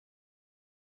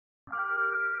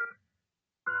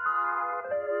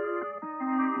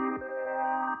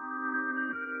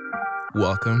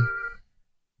Welcome.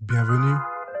 Bienvenue.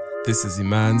 This is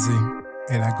Imanzi.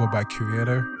 And I go by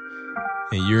Curator.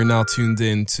 And you're now tuned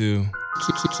in to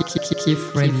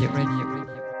Kiff Radio.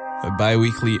 A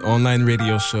bi-weekly online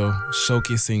radio show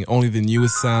showcasing only the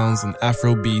newest sounds in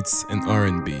Afro beats and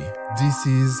R&B. This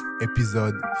is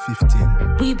episode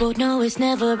 15. We both know it's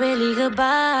never really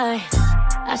goodbye.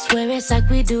 I swear it's like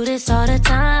we do this all the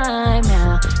time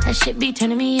now. That shit be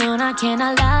turning me on, I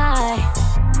cannot lie.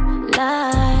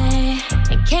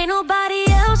 And can't nobody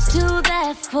else do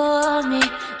that for me.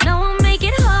 No one make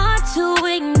it hard to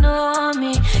ignore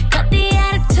me. Got the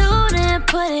attitude and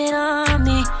put it on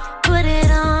me. Put it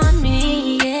on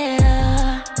me,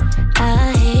 yeah.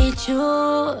 I hate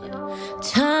you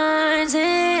turns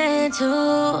into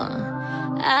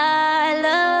I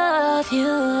love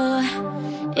you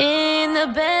in the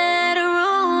bedroom.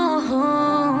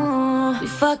 We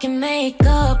fucking make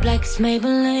up like it's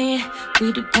Maybelline.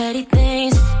 We do petty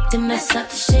things to mess up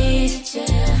the sheets.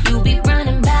 You be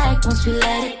running back once we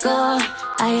let it go.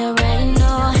 I already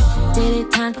know, did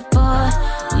it time before.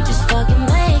 We just fucking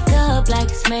make up like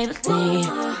it's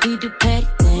Maybelline. We do petty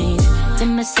things to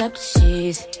mess up the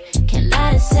sheets. Can't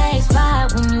lie to say it's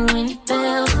vibe when you in your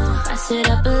feels. Rise it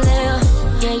up a little,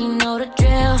 yeah, you know the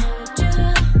drill.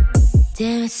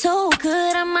 Damn, it's so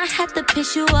good, I might have to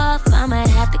piss you off. I might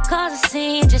have to cause a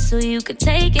scene just so you could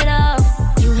take it off.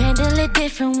 You handle it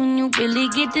different when you really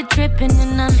get the dripping.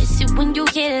 And I miss it when you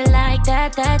hit it like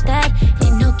that.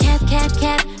 Ain't no cap.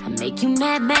 I make you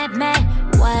mad.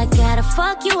 Why I gotta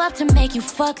fuck you up to make you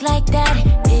fuck like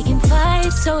that? Big and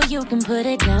fight so you can put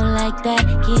it down like that.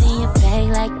 Get in your bag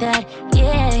like that,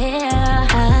 yeah.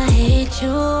 I hate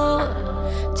you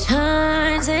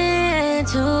turns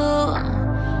into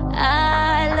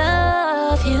I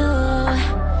love you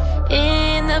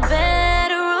in the bedroom.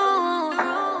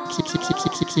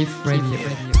 Kiff Radio.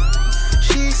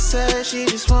 She said she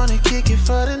just wanna kick it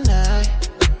for the night.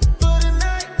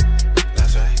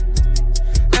 That's right.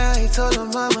 I told her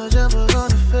mama jump her on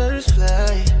the first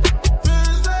flight.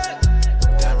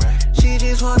 Damn right. She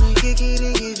just wanna kick it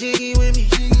and get jiggy with me.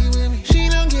 She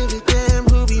don't give a damn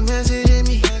who be messaging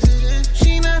me.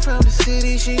 She not from the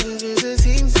city, she was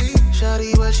visiting.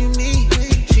 Shawty, what you need?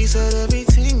 She said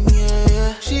everything,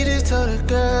 yeah. She just told the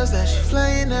girls that she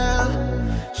flying out.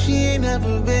 She ain't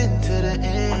never been to the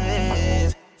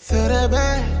end. Throw that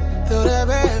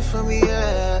back for me,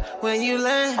 yeah. When you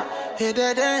land, hit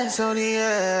that dance on the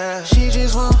air. She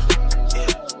just want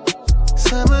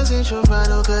Summer's in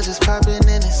Toronto, cause it's poppin'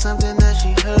 and it's something that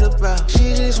she heard about.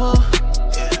 She just want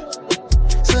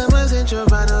Summer's in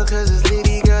Toronto, cause it's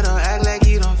litty, girl, don't act like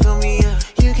you don't feel me, yeah.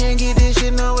 You can't get this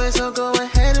shit nowhere, so go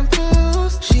ahead and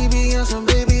post. She be on some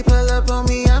baby, pull up on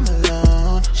me, I'm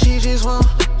alone. She just want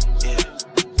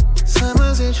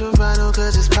Summer's in Toronto,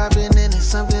 cause it's poppin' and it's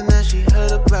something that she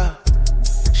heard about.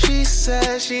 She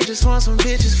said she just wants some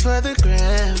bitches for the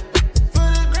gram.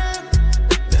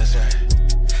 That's right.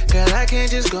 Girl, I can't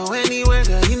just go anywhere,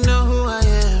 girl, you know who I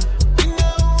am.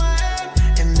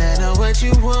 And I know what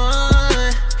you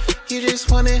want. You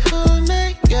just want it all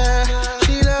night, yeah.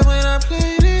 She love when I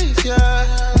play this, yeah.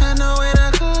 I know when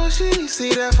I call, she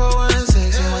see that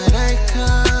 416. And when I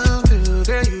come through,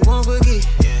 girl, you won't forget.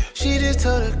 She just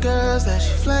told the girls that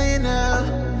she flying out.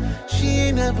 She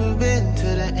ain't never been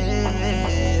to the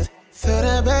end. Throw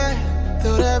that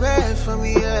back for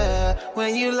me, yeah.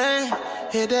 When you land,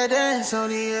 hit that dance on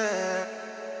the air.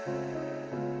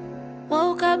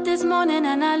 Woke up this morning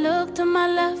and I looked to my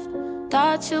left.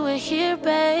 Thought you were here,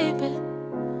 baby.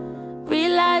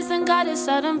 Realized and got a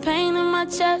sudden pain in my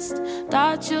chest.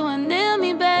 Thought you were near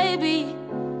me, baby.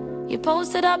 You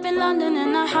posted up in London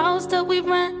in a house that we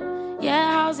rent.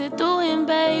 Yeah, how's it doing,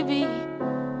 baby?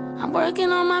 I'm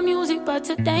working on my music, but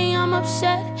today I'm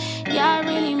upset. Yeah, I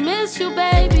really miss you,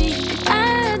 baby.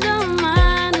 I don't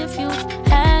mind if you've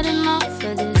had enough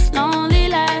of this lonely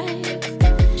life.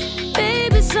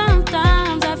 Baby,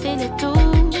 sometimes I feel it too.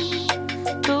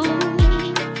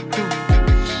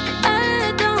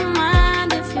 I don't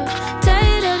mind if you're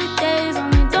tired of the days when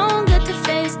we don't get to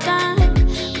FaceTime.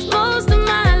 'Cause most of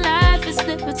my life is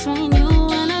split between you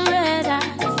and a red eye.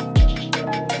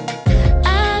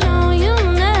 I know you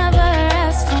never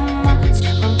ask for much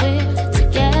when we're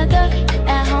together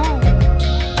at home.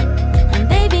 And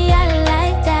baby, I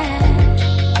like that.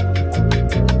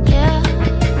 Yeah.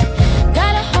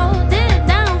 Gotta hold it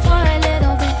down for a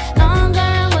little bit longer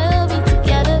and we'll be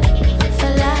together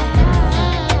for life.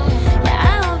 Yeah,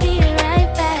 I'll be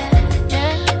right back.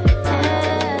 Yeah.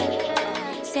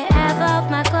 Say half of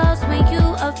my clothes when you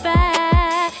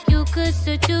arrive. You could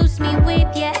seduce me with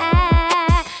your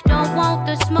eye. Don't want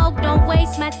the smoke, don't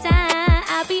waste my time.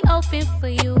 I'll be open for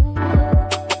you.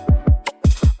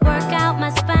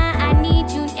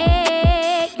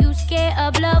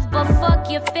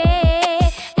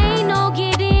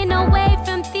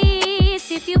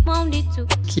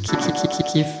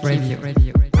 Radio.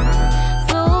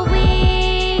 For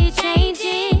we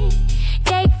changing,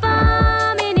 take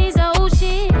form in his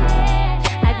ocean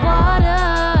like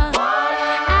water.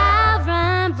 I'll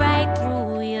run right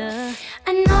through you.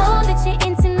 I know that you're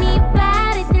into me,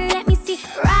 about it, then let me see.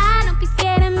 Right, don't be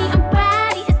scared of me. I'm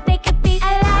body as they could be.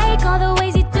 I like all the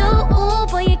ways you do. Ooh,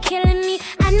 boy, you're killing me.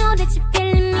 I know that you're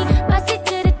feeling me. Bust it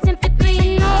to the 10th degree.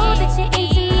 I know that you're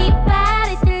into me, about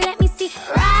it, then let me see.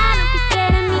 Right, don't be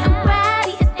scared of me. I'm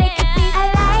body as they could be. I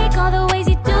like all the ways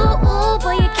you do. Ooh,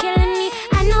 boy, you're killing me.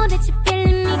 I know that you're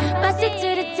feeling me. Bust it to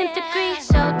the 10th degree.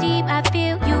 So deep, I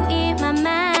feel you in my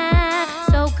mind.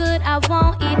 So good, I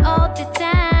want it all the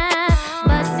time.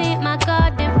 Bust it, my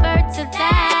garden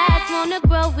fertilized. Wanna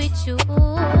grow with you.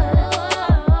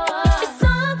 It's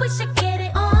on, we should get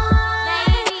it on.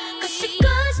 Cause she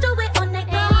goes do it all night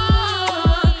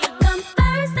long. Come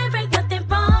first, there ain't nothing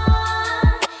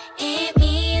wrong. In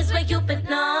me is where you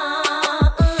belong.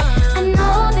 I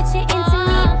know that you're into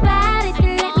me, about it,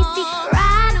 then let me see.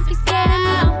 Right, don't be scared of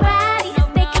me, I'm body as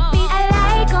they could be. I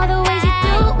like all the ways you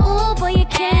do. Ooh, boy, you're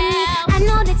killing me. I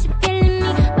know that you're feeling me.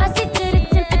 Bust it to the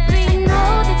 10th degree. I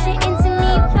know that you're into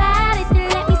me, about it, then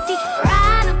let me see.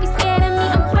 Right, don't be scared of me,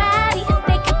 I'm body as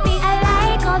they could be. I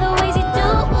like all the ways you do.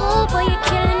 Ooh, boy, you're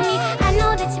killing me. I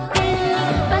know that you're feeling me.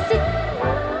 Bust it.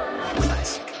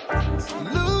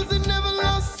 Losing never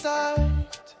lost sight.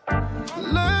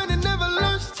 Learning never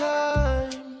lost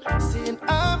time. See an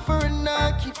eye for an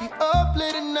eye. Keep you up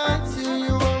late at night till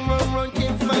you run.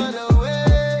 Can't find a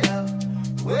way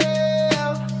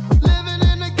out. Living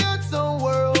in a ghetto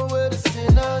world where the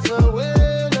sinners are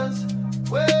winners.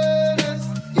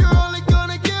 You're only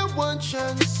gonna get one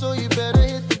chance, so you better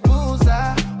hit the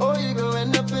bullseye, or you gon'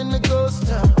 end up in the ghost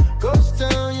town. Ghost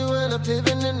town, you end up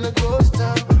living in the ghost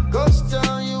town. Ghost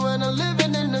town, you end up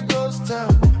living in the ghost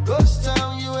town. Ghost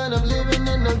town, you end up living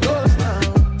in the ghost town.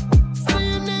 See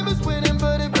your neighbors winning,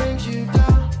 but it brings you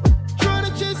down. Trying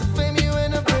to chase the fame, you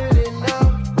end up burning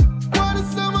out. What if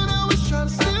someone else trying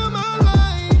to steal my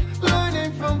light?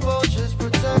 Learning from vultures,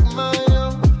 protect my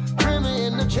own. Dreaming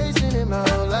and I'm chasing in my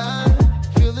whole life.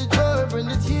 Feel the joy, bring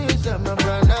the tears up my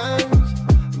brown eyes.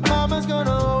 Mama's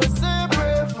gonna always say a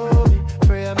prayer for me.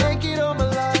 Pray I make it all my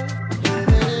life.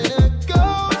 Living in a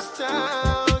ghost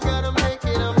town, gotta make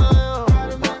it on my own.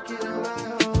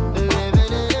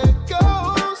 Living in a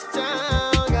ghost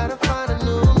town, gotta find a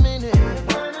new meaning.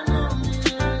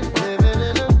 Living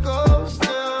in a ghost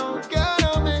town,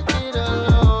 gotta make it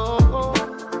alone.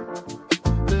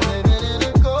 Living in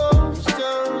a ghost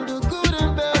town, do good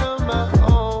and bad on my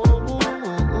own.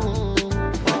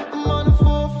 I'm on the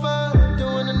 4-5,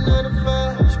 doing a 9 to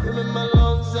 5, screaming my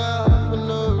lungs out for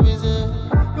no reason.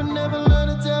 But never let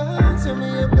it die. Tell me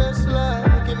your best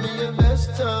life, give me your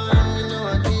best time. You know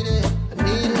I need it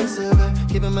survive.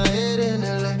 Keeping my head in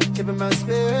the light, keeping my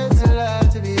spirits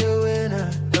alive to be a winner.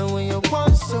 And when you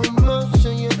want so much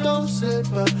and you don't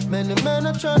slip up, many men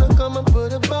are trying to come and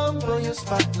put a bomb on your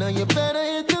spot. Now you better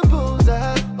hit the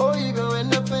bullseye, or you gon'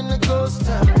 end up in the ghost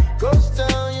town. Ghost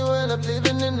town, you end up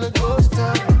living in the ghost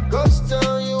town. Ghost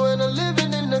town, you end up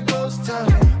living in the ghost town.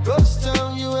 Ghost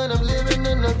town, you end up living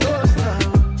in the ghost town.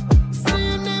 See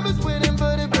your neighbors winning,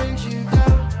 but it brings you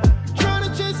down. Trying to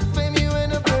chase the fame, you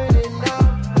end up burning out.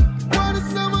 What if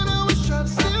someone else trying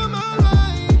to steal my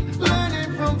light?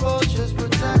 Learning from vultures,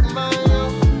 protect my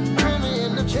own. Dreaming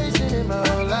and I'm chasing in my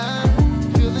whole life.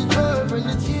 Feel the joy, bring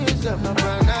the tears up my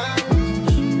brown eyes.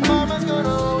 Mama's gonna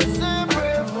always say a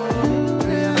prayer for me.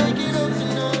 Pray I make it up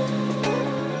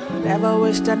tonight. Never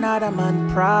wished another man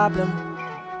problem,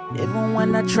 even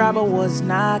when the trouble was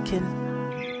knocking.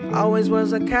 Always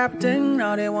was a captain,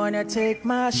 now they wanna take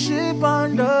my ship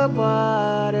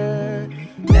underwater.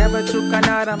 Never took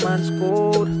another man's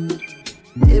gold,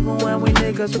 even when we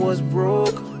niggas was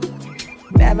broke.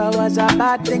 Never was a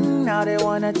bad thing, now they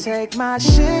wanna take my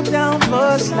ship down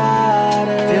for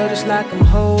slaughter. Feel just like I'm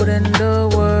holding the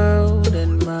world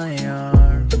in my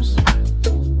arms.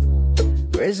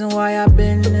 Reason why I've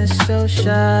been this so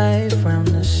shy from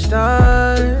the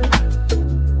start.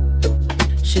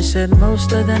 She said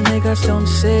most of the niggas don't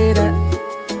say that,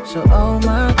 so all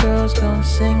my girls gon'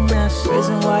 sing that song.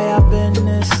 Reason why I've been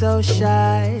this so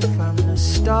shy from the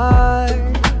start.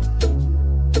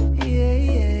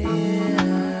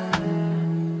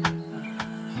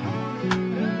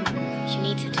 You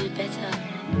need to do better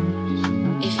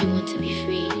if you want to be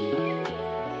free.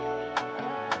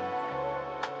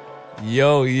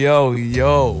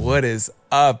 Yo, what is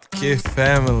up, Kid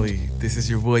family? This is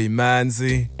your boy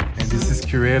Manzi. And this is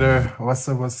Curator. What's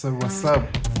up?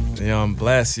 Yo, I'm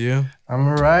blessed. You? I'm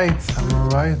alright.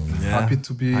 Yeah. Happy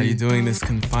to be. How you doing this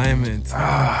confinement?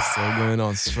 Still going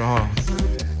on strong.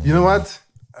 You know what?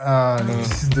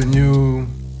 This is the new,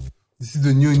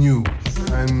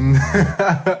 and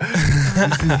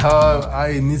this is how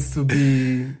I needs to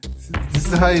be.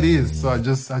 This is how it is. So I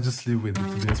just live with it.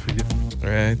 To be honest with you.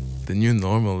 Right? The new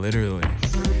normal, literally.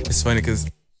 It's funny because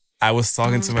I was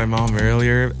talking to my mom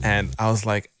earlier, and I was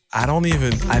like, I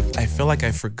feel like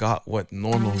I forgot what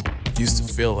normal used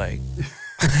to feel like.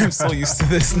 I'm so used to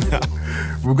this now.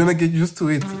 We're gonna get used to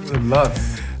it a lot.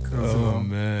 Oh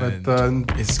man,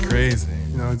 but it's crazy.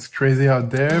 It's crazy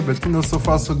out there. But so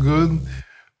far so good.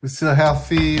 We're still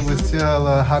healthy. We're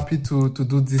still happy to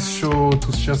do this show,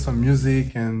 to share some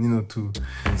music, and to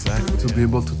be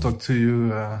able to talk to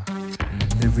you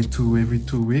every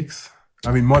 2 weeks.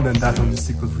 I mean, more than that,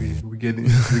 obviously, because we get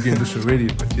the show ready.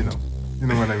 But you know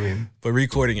what I mean. But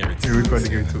recording every 2 weeks.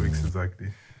 Recording every 2 weeks, exactly.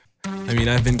 I mean,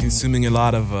 I've been consuming a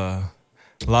lot of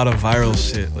viral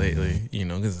shit lately,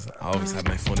 because I always have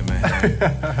my phone in my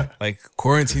hand. Like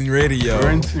quarantine radio.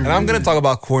 And I'm going to talk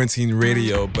about quarantine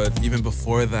radio, but even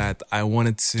before that, I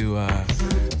wanted to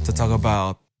talk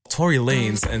about Tory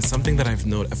Lanez and something that I've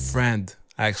noted, a friend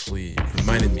actually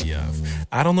reminded me of.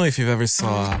 I don't know if you've ever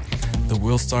saw the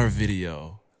Will Star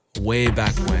video way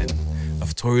back when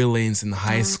of Tory Lanez in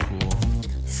high school,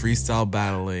 freestyle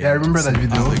battling. Yeah, I remember that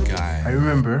video. Other guy. I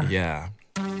remember. Yeah.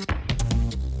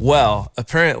 Well,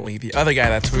 apparently the other guy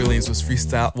that Tory Lanez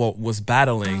was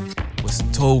battling was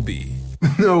Toby.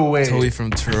 No way. Toby from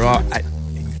Toronto. I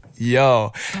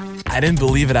didn't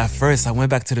believe it at first. I went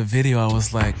back to the video. I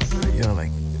was like,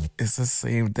 it's the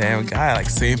same damn guy, like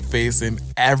same face and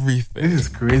everything. This is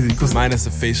crazy. Minus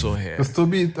the facial hair. Because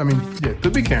Toby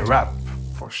can rap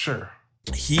for sure.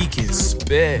 He can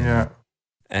spit. Yeah.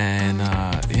 And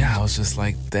I was just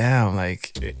like, damn,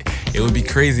 like it would be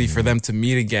crazy for them to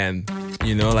meet again,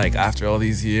 like after all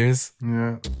these years.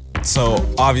 Yeah. So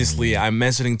obviously I'm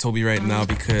mentioning Toby right now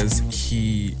because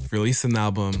he released an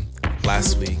album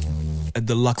last week, a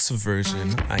deluxe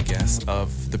version, I guess,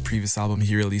 of the previous album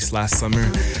he released last summer.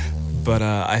 But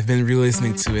I've been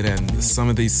re-listening to it, and some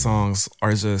of these songs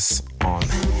are just on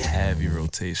heavy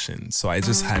rotation. So I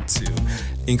just had to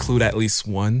include at least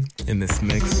one in this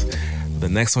mix. The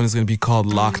next one is going to be called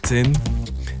Locked In.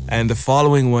 And the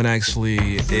following one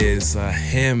actually is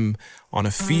him on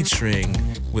a featuring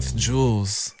with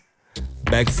Jules,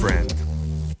 Beg Friend.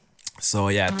 So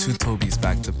yeah, 2 Tobys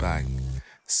back to back.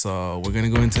 So we're going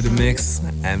to go into the mix,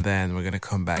 and then we're going to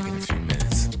come back in a few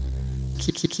minutes.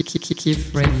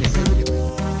 Kif Radio.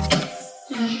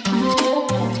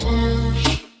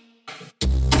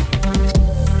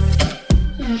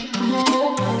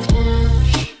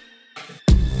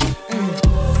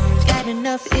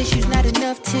 Enough issues, not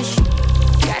enough tissue.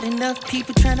 Got enough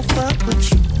people trying to fuck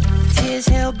with you. Tears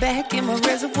held back in my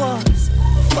reservoirs.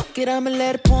 Fuck it, I'ma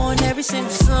let it pour in every single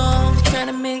song. Trying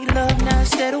to make love now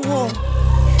instead of war.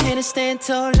 And I stand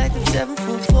tall like I'm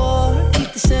 7'4".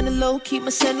 Keep the center low, keep my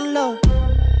center low.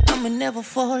 I'ma never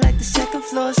fall like the second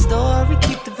floor story.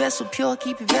 Keep the vessel pure,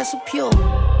 keep your vessel pure.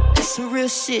 That's some real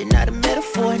shit, not a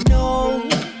metaphor, no.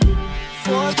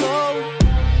 For go.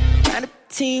 Round up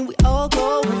the team, we all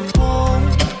going home.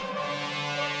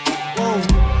 Whoa.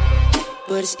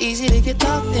 But it's easy to get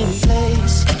locked in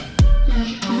place.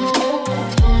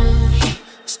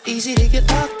 It's easy to get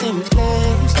locked in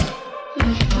place.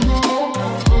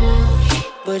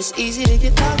 But it's easy to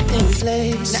get locked in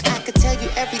place. Now I could tell you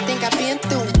everything I've been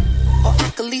through, or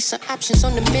I could leave some options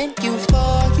on the menu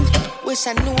for you. Wish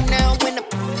I knew now when the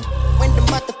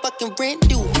motherfucking rent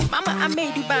due. Mama, I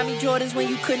made you buy me Jordans when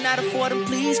you could not afford them.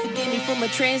 Please forgive me for my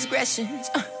transgressions.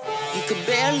 You could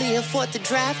barely afford to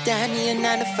drive down here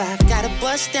 9 to 5. Gotta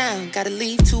bust down, gotta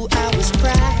leave 2 hours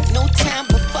prior. No time,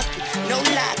 but fuck it, no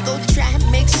lie. Go try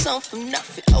and make something from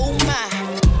nothing. Oh my.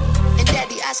 And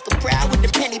Daddy Oscar proud with the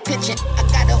penny pitching. I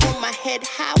gotta hold my head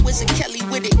high, Wizard Kelly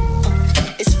with it.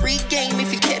 It's free game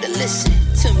if you care to listen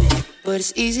to me. But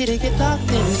it's easy to get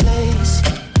locked in place.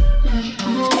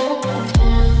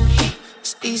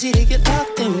 It's easy to get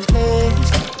locked in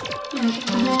place.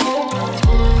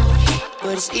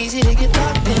 But it's easy to get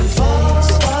locked in place.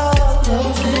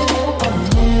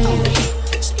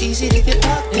 It's easy to get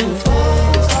locked in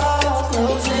place.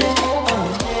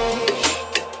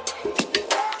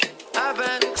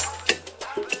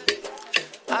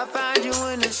 I find you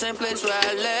in the same place where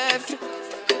I left you.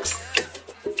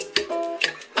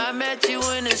 I met you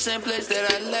in the same place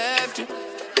that I left you.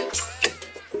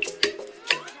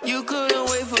 You couldn't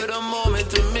wait for the moment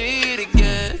to meet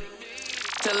again.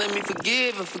 Telling me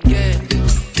forgive and forget.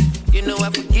 You know I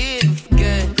forgive and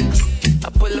forget. I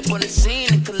put pull up on the scene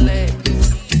and collect.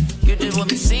 You just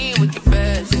want me seen with the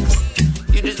best.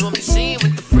 You just want me seen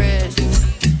with the fresh.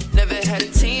 Never had a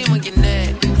team on your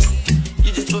neck.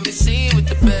 You just want me seen with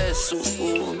the best.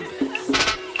 Ooh.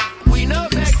 We know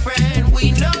back friend,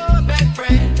 we know back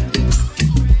friend.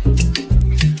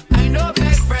 I know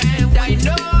back friend, I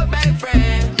know back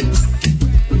friend.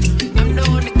 I'm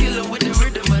knowing the killer with the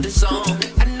rhythm of the song.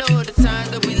 I know the time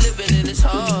that we living in is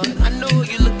hard. I know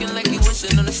you looking like you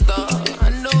wishing on a star. I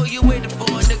know you waiting for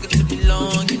a nigga to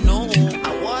belong, you know.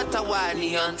 I want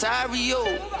Hawaii, Ontario.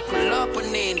 Pull up a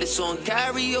name that's on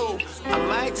Cario. I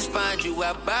might just find you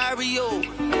at Barrio.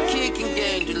 Kicking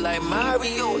games you like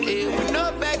Mario. Yeah, we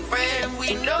know back friend,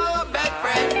 we know back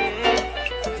friend.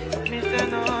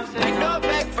 I know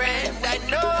back friend, I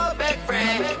know back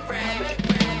friend.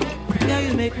 Yeah,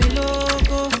 you make me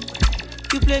loco.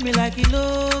 You play me like a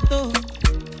lotto.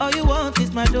 All you want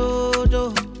is my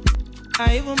dodo.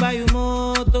 I even buy you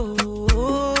moto.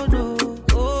 Oh no,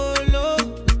 oh no.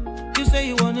 You say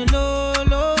you wanna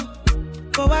lolo,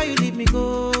 but why you leave me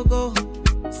go?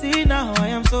 See now I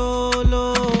am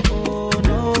solo. Oh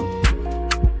no,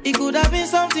 it could have been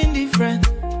something different.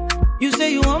 You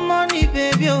say you want money,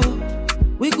 baby. Oh,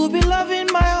 we could be loving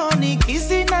my honey,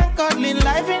 kissing and cuddling,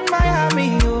 life in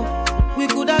Miami. Oh, we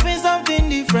could have been something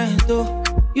different. Oh,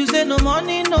 you say no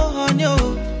money, no honey.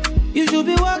 Oh, you should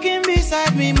be walking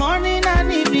beside me morning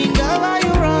and evening. Girl, why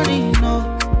you running? No,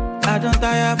 I don't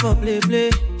tire for play.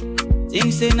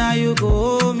 Think say now you go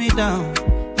hold me down.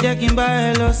 Checking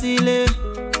by Elosile.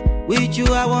 With you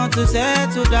I want to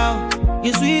settle down.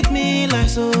 You sweet me like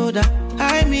soda,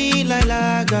 high me like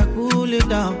lager, cool it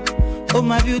down. Oh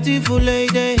my beautiful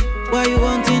lady, why you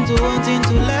wanting to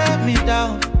let me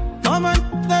down? Mama,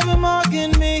 they be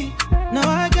mocking me. Now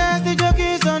I guess the joke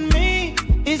is on me.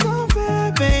 It's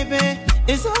unfair, baby.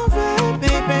 It's unfair,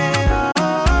 baby.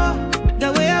 Oh,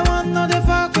 the way I want no they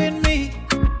fuck with me.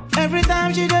 Every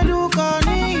time she dey look on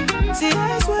me. See,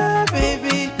 I swear,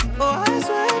 baby. Oh, I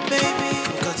swear, baby.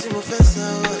 Got to move fast,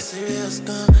 serious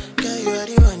gun. Girl, you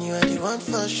are the one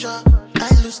for sure. I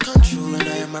lose control when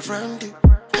I am around you.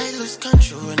 I lose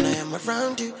control when I am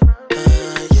around you.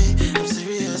 Yeah, I'm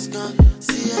serious gun.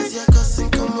 See as you're causing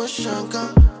commotion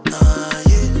gun.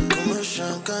 Yeah,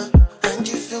 commotion gun. And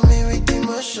you feel me with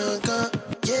emotion gun.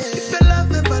 Yeah, if your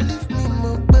love ever leave me,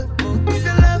 move. If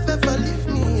your love ever leave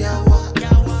me, I walk. If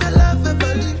your love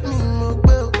ever leave me, move.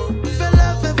 If your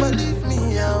love ever leave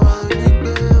me, I walk.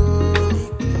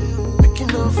 Making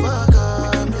no fuck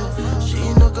up, yeah.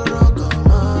 She no go rock on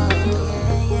my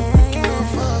making no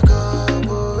fuck up,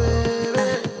 oh baby.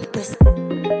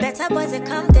 Better boys that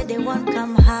come that they won't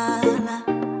come holla.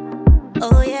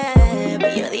 Oh yeah,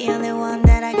 but you're the only one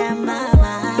that I got my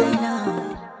mind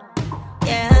on.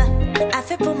 Yeah, I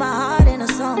feel put my heart in a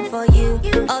song for you.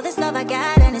 All this love I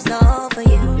got and it's all for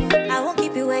you. I won't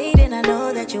keep you waiting, I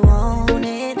know that you want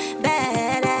it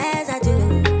bad as I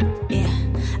do. Yeah,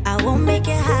 I won't make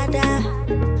it harder.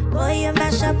 Boy, you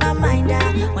mash up my mind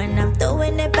when I'm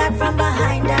throwing it back from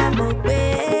behind. If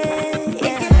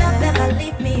your love ever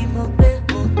leave me,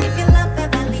 if your love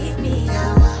ever leave me, if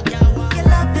your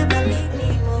love ever leave me,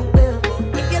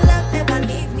 if your love ever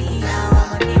leave me,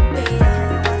 I'ma need you.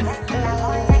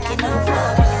 Taking over,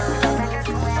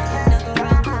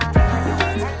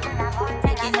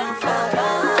 taking over.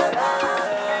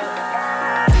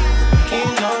 You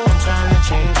know I'm trying to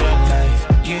change your life.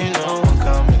 You know I'm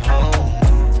coming home.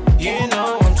 You know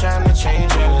I'm trying to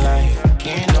change your life.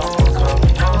 You know I'm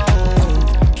coming home.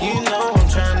 You know I'm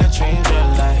trying to change your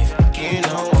life. You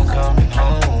know I'm coming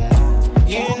home.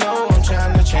 You know I'm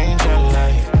trying to change your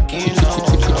life. You know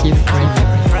I'm coming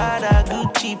home. Prada,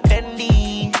 Gucci,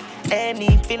 Fendi,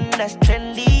 anything that's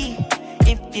trendy.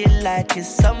 If you like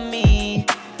it's on me,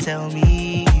 tell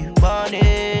me you want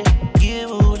it. You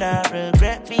will not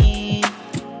regret me.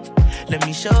 Let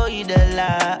me show you the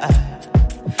light.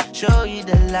 Show you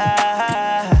the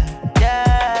light.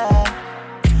 Yeah.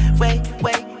 Wait,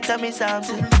 tell me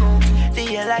something. Do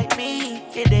you like me?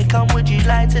 If they come, would you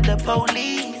lie to the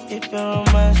police? If you're on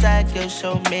my side, girl,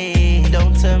 show me.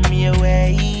 Don't turn me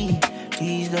away.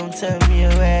 Please don't turn me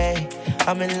away.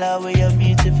 I'm in love with your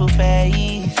beautiful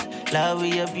face. Love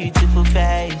with your beautiful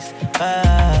face.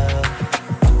 Oh.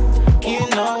 You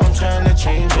know I'm trying to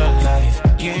change your life.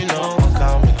 You know I'm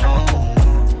coming home.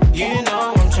 You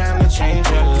know I'm trying to change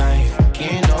your life.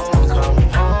 You know I'm coming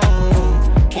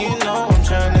home. You know I'm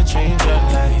trying to change your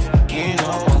life. You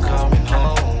know I'm coming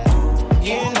home.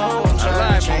 You know I'm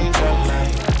trying to change your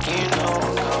life. You know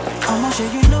I'm coming home. I'ma show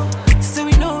you know, so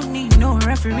we don't need no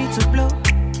referee to blow.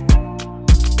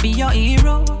 Be your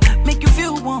hero, make you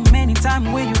feel warm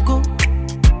anytime where you go.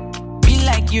 Be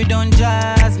like like you don't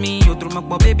jazz me. You throw my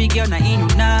boy, baby girl, now you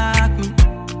knock me.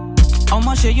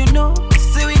 I'ma show you know,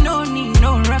 say we no need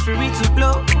no referee to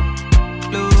blow.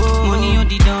 Money on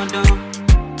the don.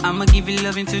 I'ma give you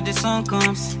love until the sun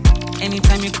comes.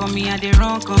 Anytime you call me, I dey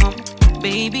run come.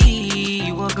 Baby,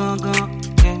 you are gone,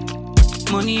 yeah.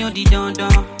 Money on the don.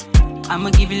 I'ma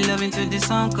give you love until the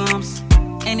sun comes.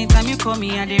 Anytime you call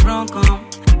me, I dey run come.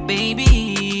 Baby,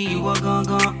 you are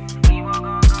gone.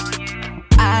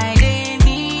 I dey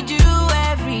need you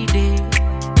every day.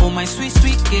 Oh my sweet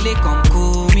kele, come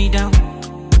cool me down.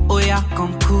 Oh yeah,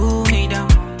 come cool me down.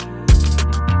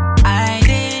 I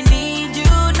dey need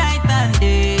you night and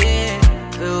day.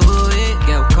 Oh yeah,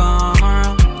 girl, come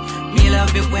around. Me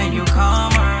love it when you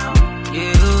come around.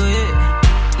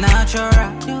 Yeah,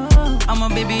 natural. I'm a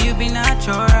baby, you be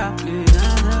natural.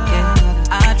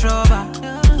 Yeah, I trouble.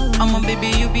 I'm a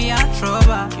baby, you be a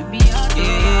trouble.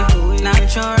 Yeah,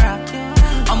 natural.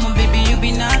 I'm a baby, you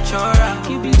be natural.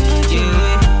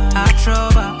 Yeah, I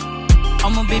trouble.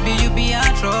 I'm a baby, you be a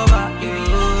trouble.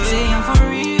 Yeah. Say I'm for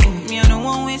real. Me, I don't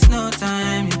want waste no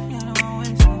time.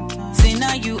 Yeah. Say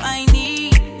now you I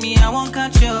need. Me, I won't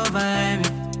catch your vibe.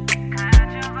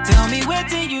 Yeah. Tell me what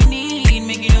thing you need.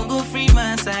 Make you go free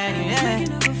my side. Yeah.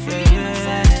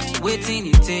 Waiting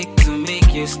it take to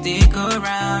make you stick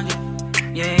around.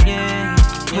 Yeah.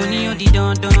 Money on the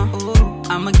don.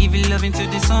 I'ma give you love until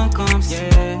the sun comes.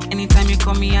 Yeah. Anytime you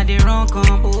call me, I dey run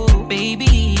come. Oh, baby,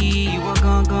 you are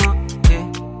gone. Yeah.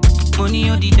 Money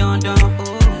on the don.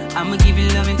 I'ma give you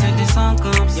love until the sun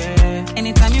comes. Yeah.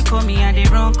 Anytime you call me, I dey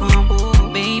run come. Oh,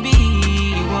 baby,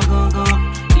 you are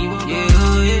gone.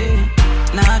 Yeah.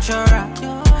 Natural.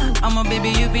 I'm a baby,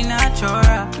 you be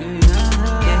natural.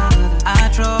 Yeah. I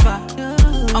trouble.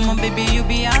 I'm a baby, you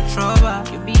be a trouble.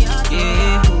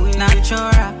 Yeah.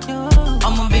 Natural.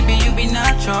 I'm a baby, you be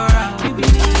natural.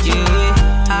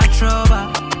 Yeah. I trouble.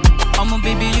 I'm a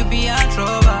baby, you be a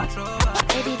trouble.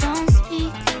 Baby, don't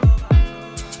speak.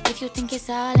 If you think it's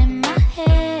all in my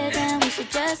head, then we should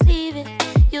just leave it.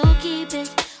 You keep it.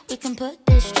 We can put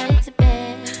this straight to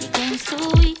bed. Your game's too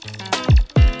weak.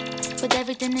 With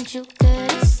everything that you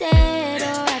could have said,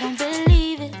 oh, I don't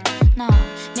believe it. No,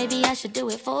 maybe I should do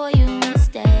it for you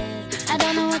instead. I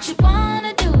don't know what you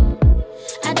wanna do.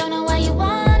 I don't know why you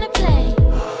wanna play.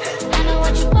 I know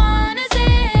what you wanna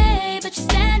say, but you're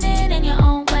standing in your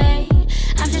own way.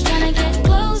 I'm just trying to get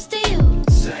close to you,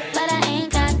 but I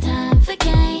ain't got time for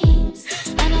games.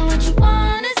 I know what you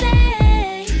wanna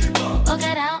say, oh,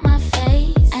 get out my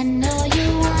face. I know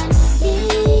you want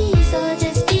me, so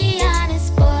just be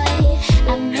honest, boy.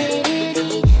 I made it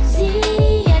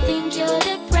easy. I think you're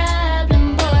the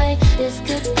problem, boy. This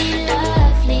could be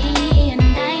lovely, and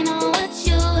I know what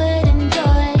you would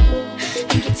enjoy.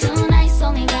 Think you're too nice,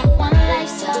 only got one life,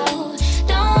 so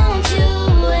don't you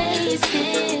waste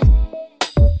it.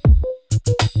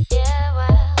 Yeah,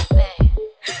 well, babe,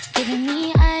 giving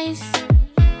me ice.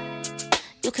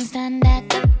 You can stand at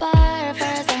the bar for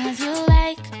as long as you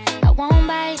like. I won't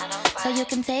bite, so you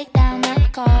can take down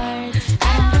that card.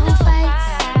 I don't do fights,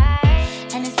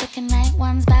 and it's looking like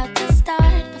one's about to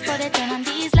start. Before they turn on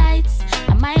these lights,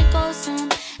 I might go soon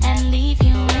and leave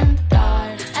you in the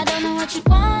dark. I don't know what you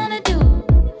wanna do.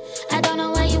 I don't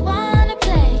know why you wanna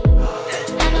play.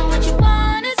 I know what you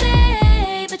wanna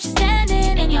say, but you're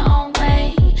standing in your own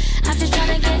way. I'm just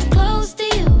trying to get close to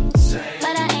you,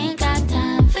 but I ain't got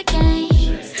time for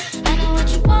games. I know what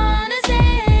you wanna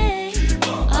say,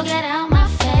 oh, get out my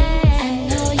face. I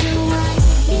know you want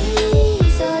me,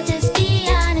 so just be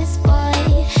honest, boy.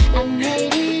 I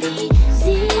made it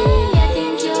easy. I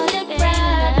think you're the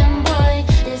problem, boy.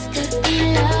 This could be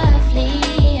lovely,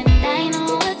 and I know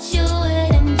what you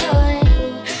would enjoy.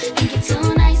 Think you're too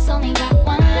nice, only got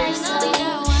one life, so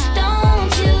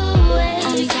don't you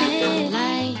waste it. Don't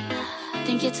lie,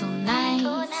 think you're too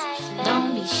nice. Don't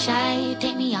be shy,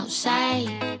 take me outside.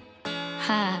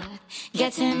 Ha,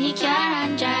 get in the car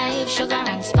and drive. Sugar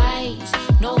and spice,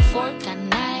 no fork and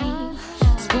knife.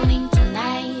 Spooning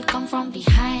tonight, come from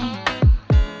behind.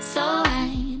 So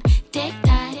I take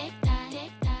that.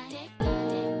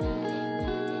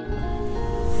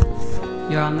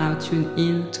 You are now tuned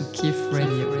in to Kif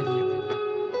Radio.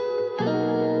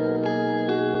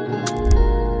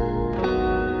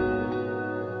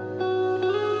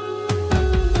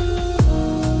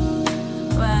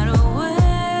 Right away.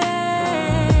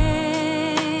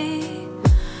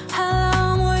 How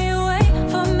long will you wait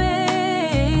for me?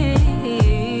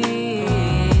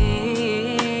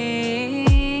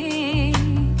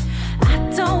 I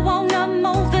don't wanna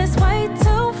move this way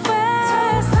too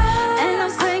fast, and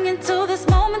I'm clinging to this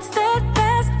moment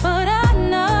steadfast. But I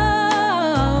know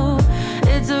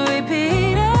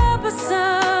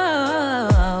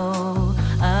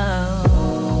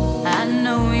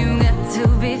to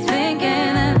be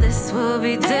thinking that this will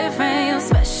be different. You're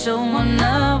special, one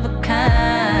of a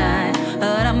kind.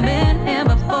 But I've been here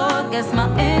before, guess my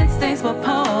instincts were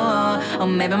poor. Or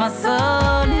maybe my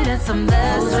soul needed some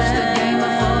blessing. Who's rush the game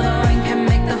before the rain can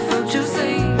make the fruit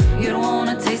juicy? You don't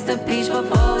wanna taste the peach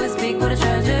before we speak with a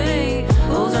tragedy.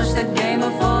 Who's rush the game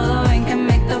before the rain can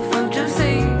make the fruit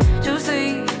juicy?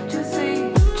 Juicy, juicy,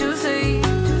 juicy,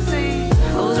 juicy.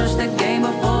 Who's rush the game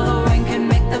before the rain can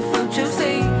make the fruit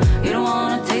juicy? You don't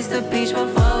wanna taste the peach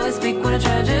before we speak with a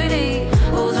tragedy.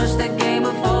 Who's rush the game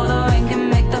before the rain can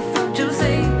make the fruit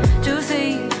juicy? Juicy,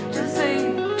 juicy,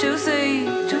 juicy,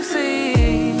 juicy.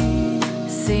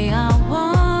 See, I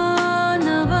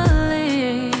wanna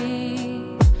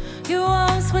believe you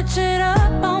won't switch it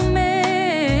up on me.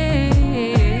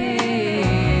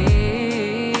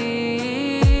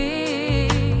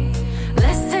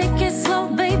 Let's take it slow,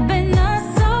 baby, not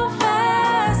so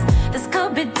fast. This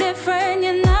could be different,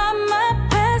 you're not my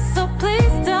best, so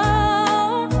please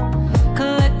don't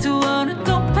collect to what it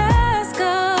don't pass go.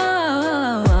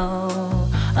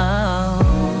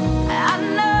 I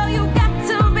know you got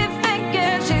to be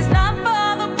thinking she's not for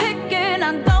the picking.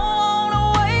 I don't wanna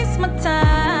waste my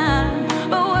time,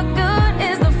 but what good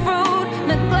is the fruit,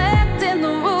 neglecting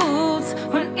the roots,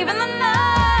 when even the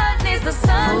night needs the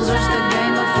sunshine? Who's rush the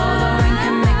game before the rain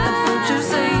can make the fruit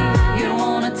juicy? You don't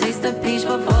wanna taste the peach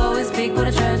before we speak with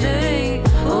a tragedy.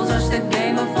 Who's rush the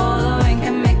game before the rain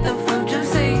can make the fruit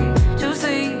juicy?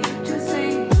 Juicy, juicy,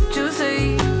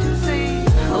 juicy, juicy.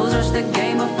 Who's rush the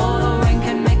game before the rain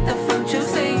can make the fruit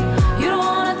juicy? You don't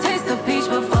wanna taste the peach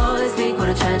before they speak with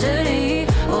a tragedy.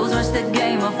 Who's rush the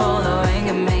game before the rain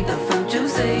can make the fruit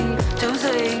juicy?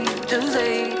 Juicy,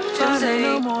 juicy, 5 in the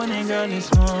juicy. morning, girl,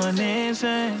 it's more than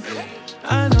sex.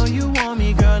 I know you want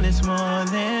me, girl, it's more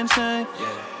than sex.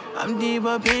 I'm deep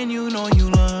up in you, know you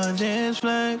love this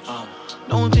flex.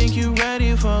 Don't think you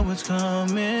ready for what's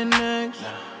coming next.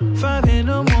 5 in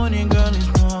the morning, girl, it's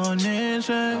more than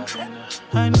sex.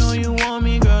 I know you want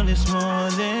me, girl, it's more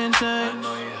than sex.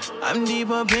 I'm deep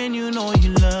up in you, know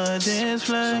you love this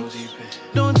flex.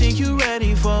 Don't think you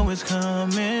ready for what's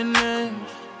coming next.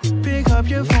 Pick up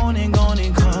your phone and go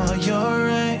and call your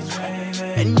ex,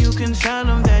 and you can tell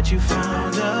them that you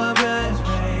found the best.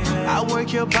 I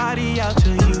work your body out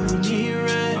till you need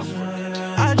rest.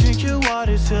 I drink your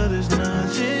water till there's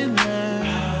nothing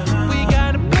left. We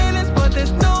got a balance, but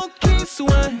there's no key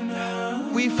sweat.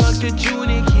 We fuck the June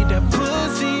and keep that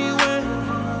pussy wet.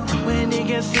 When it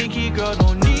gets sticky, girl,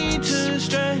 don't need to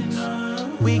stress.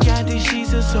 We got these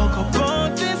sheets that soak up all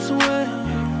this wet.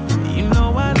 You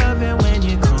know I love it when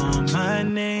you call my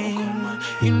name.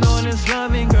 You know this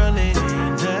loving, girl, it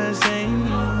ain't the same.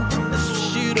 Let's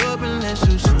switch it up and let's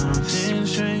do something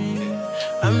strange.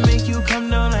 I make you come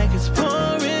down like it's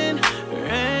pouring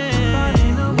rain. 5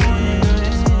 in the morning, girl,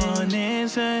 it's more than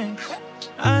sex.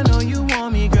 I know you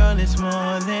want me, girl, it's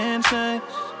more than sex.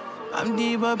 I'm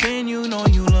deep up in you, know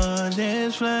you love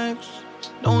this flex.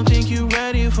 Don't think you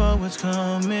ready for what's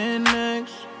coming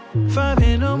next. 5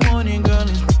 in the morning, girl,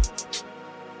 it's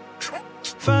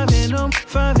 5 in the morning,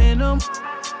 5 in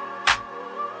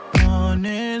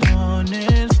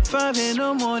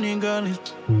the morning, girl,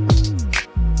 it's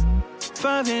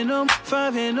 5 in the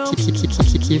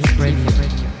Kif Radio.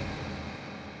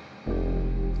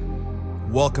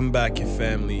 Welcome back, your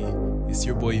family. It's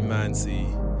your boy Manzi,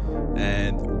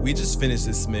 and we just finished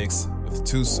this mix with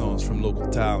 2 songs from local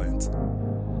talent.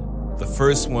 The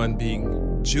first one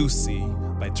being Juicy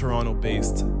by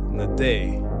Toronto-based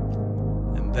Nade,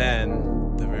 and then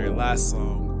the very last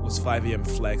song was 5 AM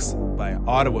Flex by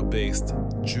Ottawa-based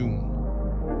June.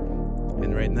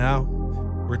 And right now,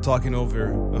 we're talking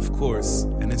over, of course,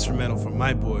 an instrumental from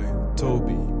my boy,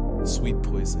 Toby, Sweet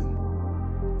Poison.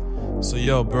 So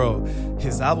yo, bro,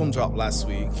 his album dropped last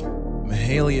week.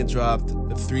 Mahalia dropped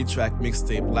a 3-track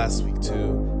mixtape last week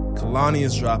too. Kalani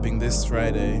is dropping this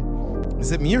Friday.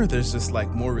 Is it me or there's just like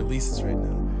more releases right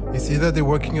now? It's either they're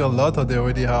working a lot or they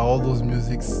already have all those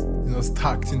musics,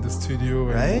 stacked in the studio.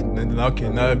 Right? And okay,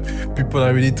 now people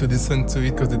are ready to listen to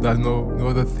it because they don't know no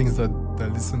other things that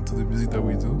listen to the music that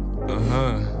we do.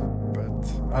 But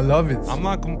I love it. I'm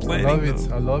not complaining.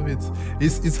 I love it.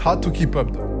 It's hard to keep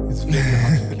up though. It's very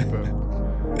hard to keep up.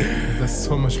 There's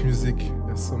so much music.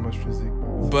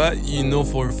 But you know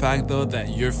for a fact though that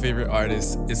your favorite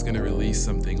artist is gonna release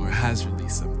something or has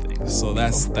released something. So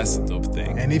that's a dope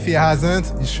thing. And if he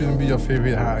hasn't, it shouldn't be your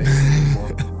favorite artist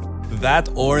anymore. That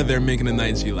or they're making an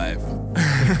IG live.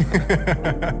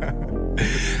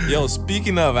 Yo,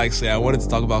 speaking of, actually, I wanted to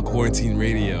talk about Quarantine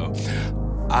Radio.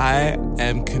 I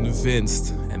am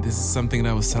convinced, and this is something that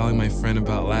I was telling my friend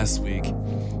about last week,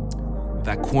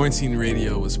 that Quarantine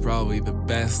Radio was probably the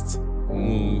best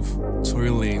move Tory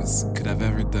Lanez could have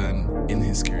ever done in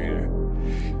his career.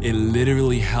 It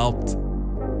literally helped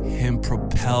him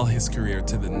propel his career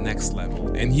to the next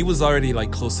level. And he was already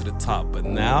like close to the top, but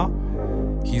now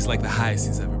he's like the highest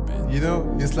he's ever been. You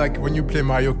know, it's like when you play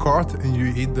Mario Kart and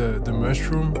you eat the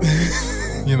mushroom,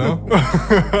 you know?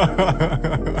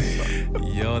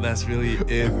 Yo, that's really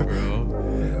it, bro.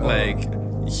 Like,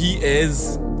 he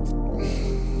is,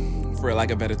 for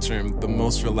lack of a better term, the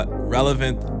most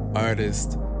relevant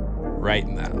artist right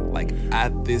now. Like,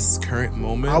 at this current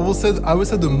moment. I would say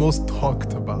the most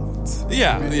talked about.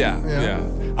 Yeah.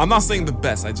 I'm not saying the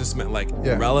best. I just meant like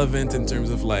relevant in terms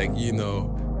of like, you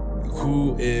know,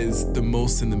 who is the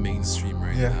most in the mainstream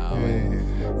right now.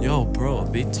 Yo, bro,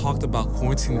 they talked about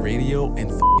Quarantine Radio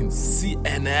and fucking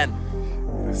CNN.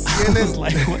 CNN.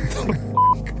 Like, what the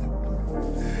fuck?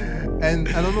 And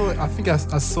I don't know, I think I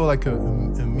saw like a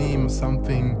meme or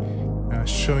something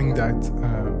showing that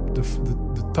the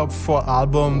top 4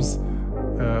 albums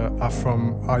are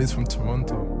from artists from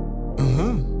Toronto.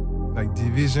 Like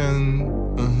Division,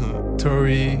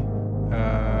 Tory,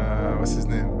 what's his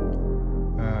name?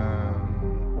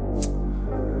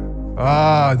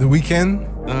 The Weeknd.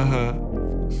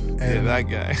 Yeah, that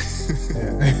guy.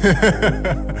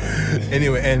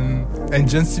 Anyway, and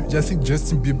Justin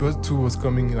Bieber too was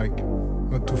coming like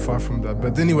not too far from that.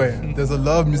 But anyway, there's a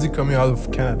lot of music coming out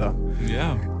of Canada.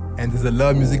 Yeah. And there's a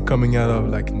lot of music coming out of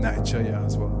like Nigeria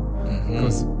as well.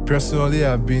 Because personally,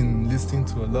 I've been listening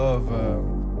to a lot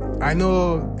of. I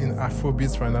know in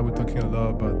Afrobeats right now we're talking a lot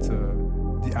about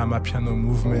the Amapiano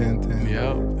movement and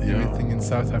everything in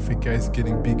South Africa is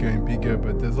getting bigger and bigger.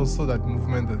 But there's also that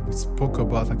movement that we spoke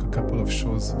about like a couple of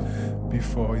shows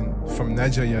before from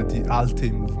Nigeria, the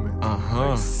Alte movement.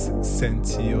 Like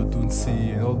Senti,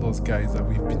 Odunsi, and all those guys that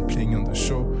we've been playing on the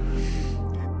show.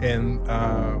 And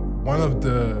one of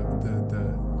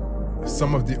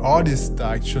some of the artists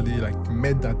that actually like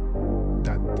made that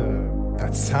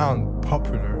sound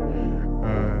popular,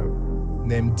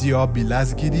 named DRB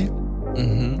Lasgidi,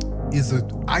 is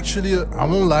actually, I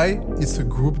won't lie, it's a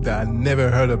group that I never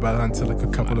heard about until like a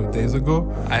couple of days ago.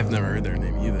 I've never heard their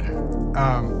name either.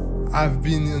 I've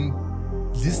been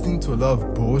listening to a lot of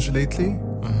Boj lately,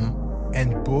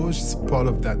 and Boj is part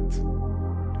of that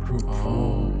group.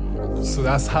 So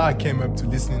that's how I came up to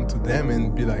listening to them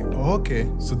and be like, oh, okay.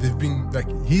 So they've been like,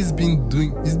 he's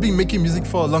been making music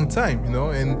for a long time, you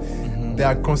know, and they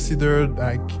are considered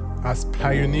like as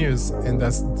pioneers, and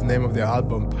that's the name of their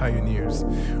album, Pioneers.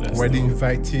 That's where dope.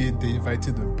 they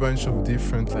invited a bunch of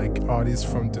different like artists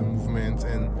from the movement,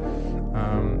 and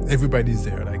everybody's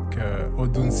there. Like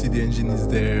Odunsi the Engine is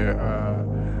there,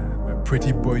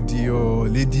 Pretty Boy Dio,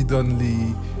 Lady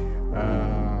Donley,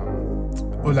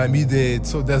 Olamide.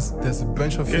 So there's a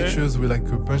bunch of features with like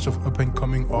a bunch of up and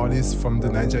coming artists from the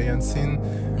Nigerian scene.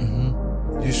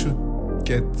 You should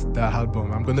get that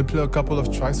album. I'm gonna play a couple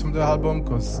of tracks from the album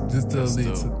because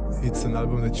it's an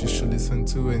album that you should listen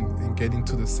to and get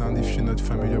into the sound if you're not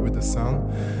familiar with the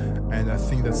sound. And I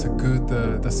think that's a good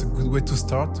way to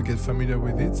start to get familiar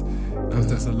with it, because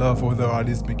there's a lot of other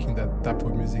artists making that type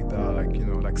of music that are like, you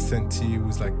know, like Senti,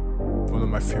 who's like one of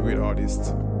my favorite artists.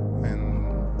 And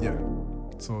yeah,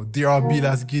 so DRB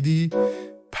Lasgidi,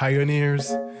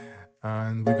 Pioneers,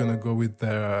 and we're gonna go with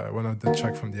one of the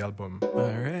tracks from the album.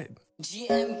 All right.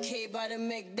 GMK about to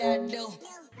make that dough.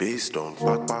 Based on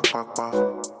back.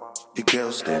 The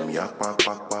girls them yak back.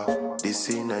 They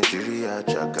say Nigeria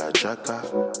jaga.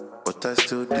 But I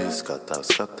still dey scatter.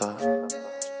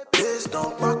 Based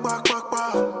on back.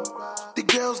 The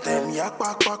girls them yak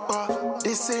back.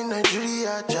 They say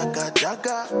Nigeria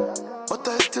jaga. But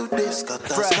I still dey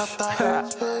scatter.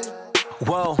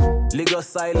 Whoa,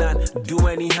 Lagos Island, do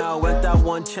anyhow. Went that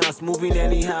one chance, moving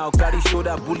anyhow. Gotta show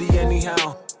that bully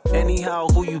anyhow. Anyhow,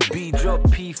 who you be? Drop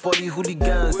P for the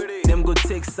hooligans. Them go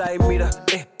take side meter.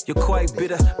 You're quite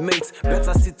bitter, mates.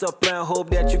 Better sit up and hope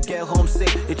that you get home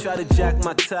safe. They try to jack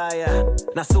my tire.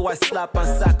 Now so I slap and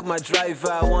sack my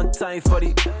driver. One time for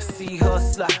the sea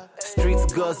hustler,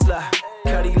 streets guzzler.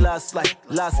 Carry last night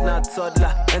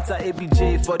toddler. Enter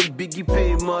ABJ for the biggie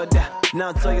pay mother.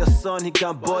 Now tell your son he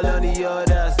can ball on the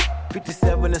others.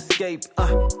 57 escape,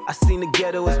 I seen the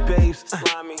ghetto as babes,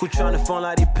 who tryna phone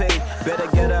like they pay. Better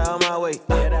get her on my way,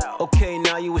 okay,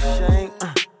 now you ashamed,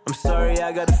 I'm sorry,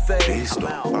 I got a fade. Based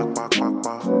on back.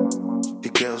 The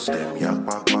girls them yak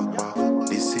back.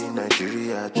 They say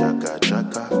Nigeria jaga.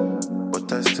 But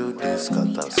I still dey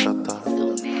scatter.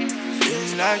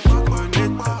 It's like bonita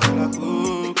la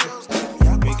cook.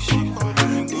 Make she follow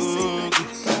me go.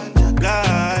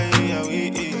 Guy, yeah, we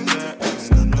eat that.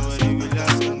 Nobody will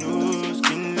ask no.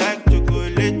 Skin like chocolate.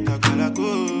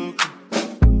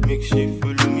 Make she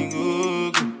follow me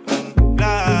go, go and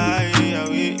fly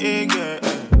away, girl.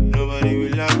 Nobody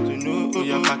will have to know. Oh,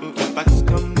 your back,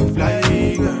 come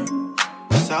fly, girl.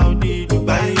 Saudi,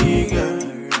 Dubai, girl.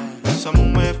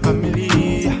 Somewhere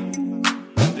familiar.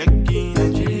 Lucky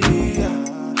Nigeria.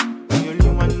 The only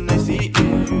one I see is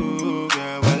you,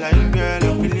 girl. While I, girl,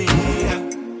 I'm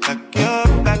feeling like your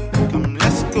back, come,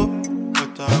 let's go.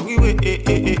 But are we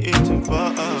waiting for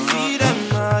us? See them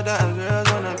other girls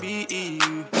wanna be you.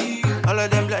 All of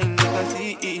them blind, they can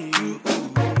see you.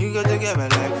 You go together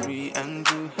like 3 and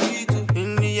 2.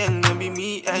 In the end, gonna be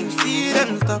me and you. See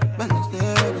them stop and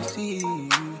stare to see you.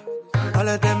 All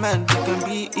of them man, they can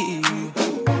be you.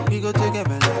 We go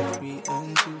together like 3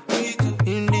 and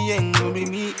 2. In the end, gonna be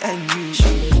me and you.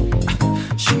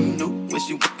 She know when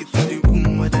she walk into the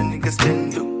room, what the niggas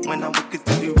stand up. When I walk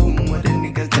into the room, what the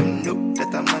niggas them know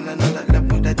that I'm on another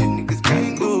level that the niggas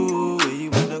can't go. Where you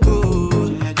wanna go?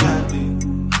 I got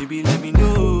it. Baby, let me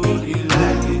know you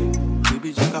like it.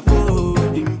 Baby, check a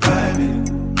phone in private.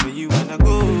 Where you wanna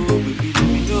go? Baby, let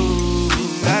me know.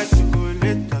 Like to go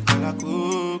later, call a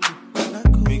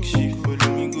coco. Make she follow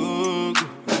me go, go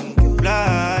and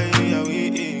fly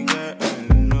away, girl.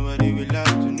 Nobody will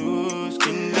have to know.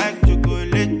 Skin like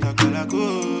chocolate, call a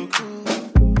coco.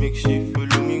 Make she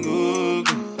follow me go,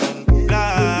 go and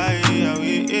fly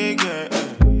away, girl.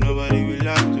 Nobody will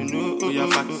have to know. Oh, your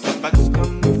back,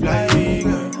 come fly,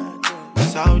 girl.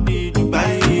 Saudi,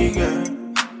 Dubai, girl.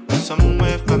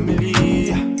 Somewhere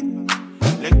familiar.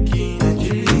 Lucky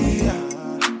Nigeria.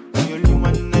 The only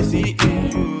one I see is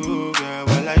you, girl.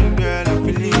 While I, girl, I'm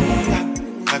feeling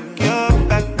like your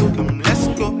back, come, let's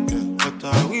go. But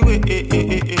are we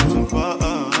waiting for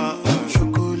us?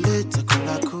 Chocolate,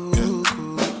 cola, coco.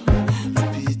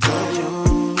 Pita,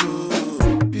 young,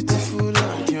 beautiful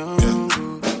and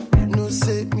young. No,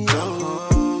 save me,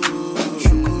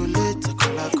 chocolate,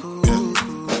 cola, coco.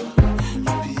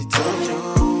 Pita,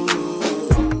 young,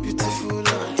 beautiful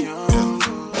and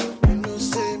young. No,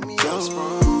 save me,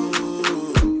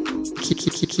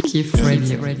 Kif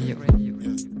Radio.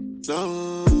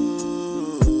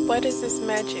 What is this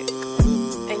magic?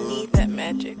 I need that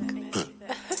magic.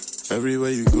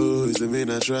 Everywhere you go is the main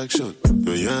attraction.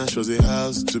 Your yash was a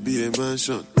house to be a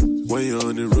mansion. When you're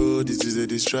on the road, it is a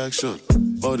distraction.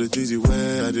 All the things you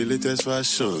wear are the latest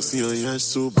fashion. See your yash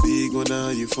so big, wonder how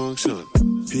you function.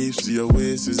 Hips to your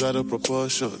waist is out of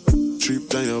proportion. Trip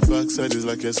down your backside is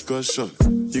like excursion.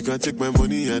 You can take my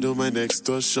money, I don't mind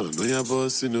extortion. On your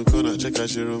boss in the corner, check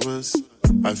out your romance.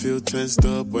 I feel tensed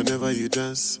up whenever you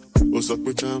dance. Oh, suck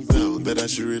me, calm down, that I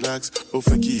should relax. Oh,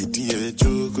 fuck it, and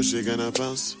joke, cause she gonna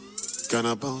bounce.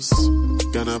 Gonna bounce,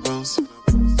 gonna bounce,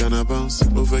 gonna bounce.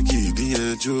 Oh, fuck it,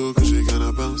 and joke, cause she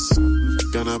gonna bounce.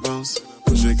 Gonna bounce,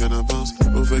 cause she gonna bounce.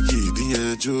 Oh, fuck it,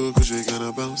 and joke, cause she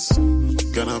gonna bounce.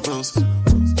 Gonna bounce,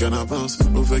 gonna bounce.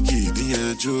 Oh, fuck it,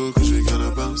 and joke, cause she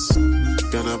gonna bounce.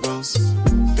 Gonna bounce,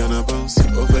 gonna bounce.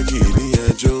 Oh, fuck it,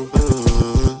 and joke.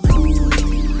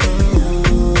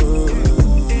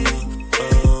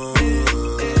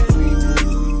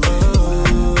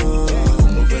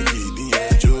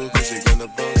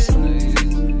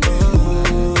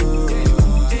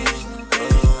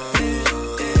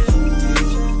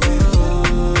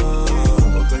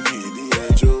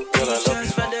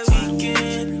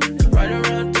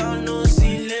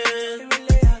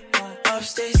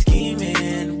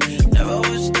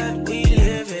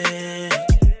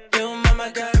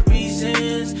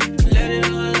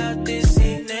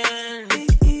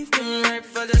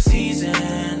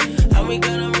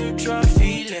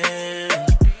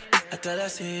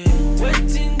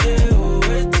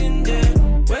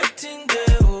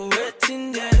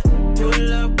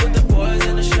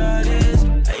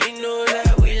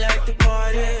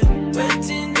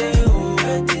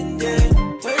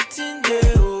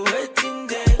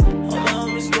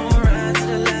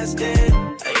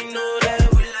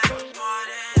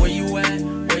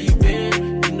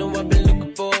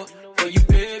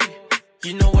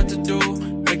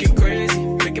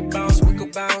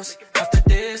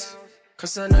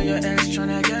 Cause I know your ex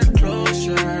tryna get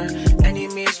closer.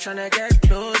 Enemies tryna get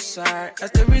closer.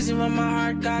 That's the reason why my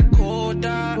heart got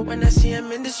colder. But when I see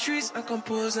him in the streets, I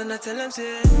compose and I tell him,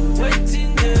 say,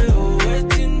 waiting there, oh,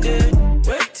 waiting there.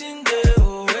 Waiting there,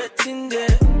 oh, waiting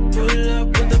there. Pull up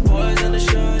with the boys and the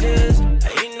shorties.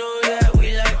 I know that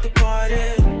we like to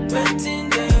party. Waiting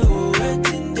there, oh,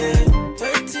 waiting there.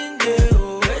 Waiting there,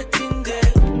 oh, waiting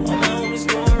there. All my homies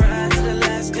gon' ride to the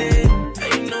last day.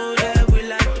 I know that we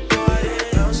like to party.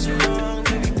 Bounce along,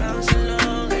 baby, bounce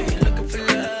along. Hey, looking for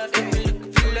love, baby,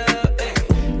 looking for love. Hey,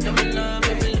 come along,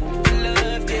 baby, looking for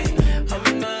love. Yeah, I'm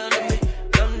in love, baby,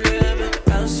 come love me.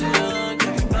 Bounce along,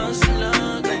 baby,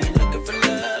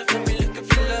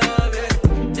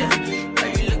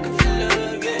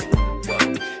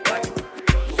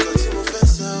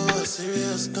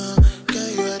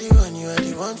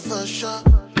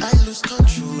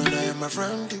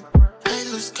 around you. I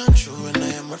lose control when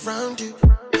I am around you.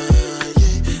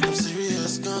 Yeah, I'm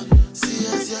serious, gone. See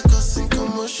as you're causing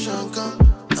commotion, gone.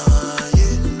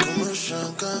 Yeah,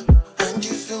 commotion, gone. And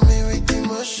you feel me with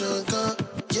emotion, gone.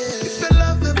 Yeah, if your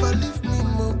love ever leave me,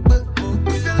 more.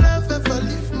 If your love ever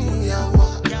leave me, I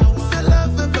want. If your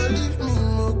love ever leave me,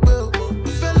 more.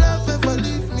 If your love ever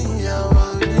leave me, I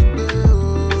want.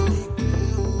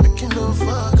 Making no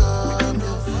fuck up,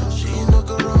 yeah. She no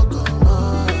go wrong, come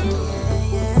on.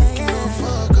 Making no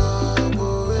fuck up,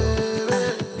 oh,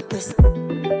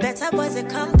 better boys that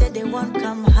come that they won't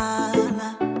come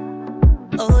holla.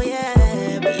 Oh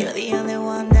yeah, but you're the only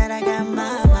one that I got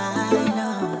my mind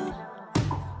on.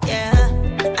 Yeah,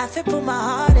 I feel put my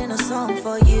heart in a song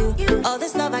for you. All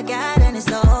this love I got and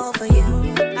it's all for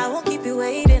you. I won't keep you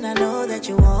waiting, I know that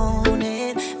you want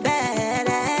it bad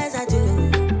as I do.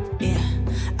 Yeah,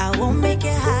 I won't make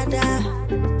it harder.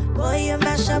 Boy, you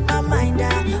mash up my mind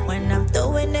when I'm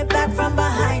throwing it back from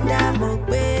behind. I'm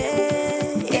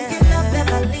okay. Yeah. If your love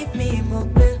ever leave me,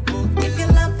 if your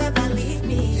love ever leave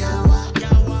me, if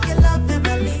your love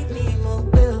ever leave me,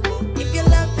 if your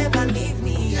love ever leave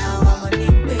me, I'm gonna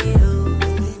need you.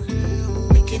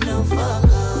 Make it no fuck up.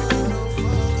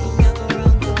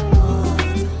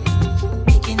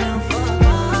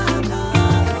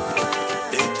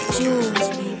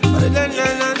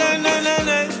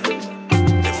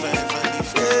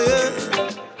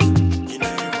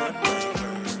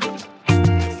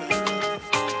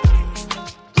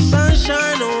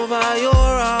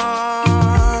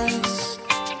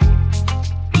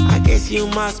 You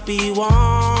must be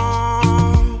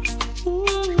warm.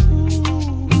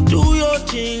 Do your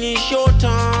thing, it's your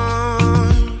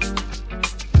time.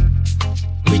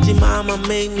 Pretty mama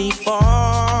made me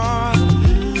fall.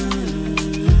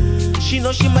 She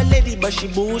know she my lady, but she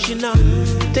bullshit now.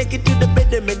 Take it to the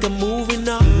bed and make a movie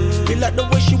now. Feel like the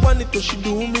way she want it, so she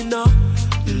do me now.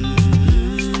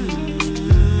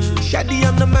 Shady,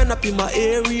 I'm the man up in my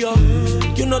area.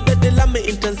 You know that they love me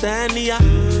in Tanzania.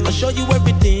 I'll show you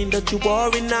everything that you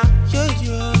worry now. Yeah,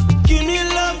 yeah. Give me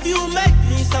love, you make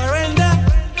me surrender.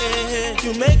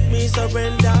 You make me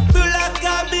surrender. Feel like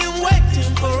I've been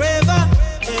waiting forever.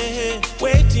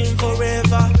 Waiting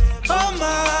forever. Oh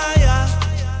my, yeah.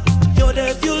 You're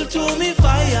the fuel to me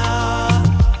fire.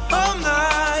 Oh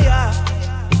my, yeah.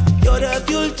 You're the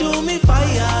fuel to me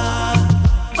fire.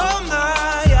 Oh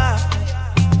my, yeah.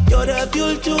 You're the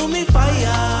fuel to me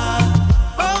fire.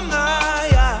 Oh my,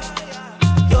 yeah.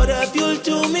 You're the fuel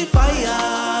to me fire.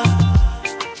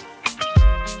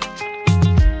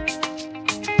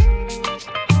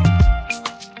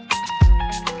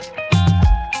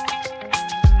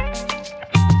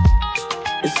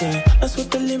 Listen, that's what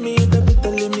telling me, the bit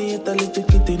telling me, it's a little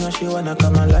kitty. Now she wanna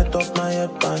come and light up my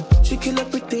headband. She kill a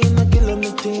pretty and I kill a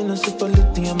meaty and a super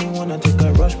litty. And me wanna take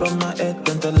a rush by my head,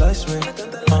 tantalize me.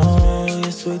 Oh,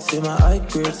 you sweet, see my eye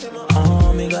crease.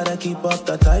 Oh, me gotta keep up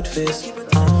the tight face.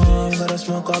 Oh, gotta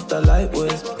smoke up the light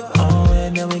waves. Oh,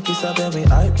 and then we kiss up and we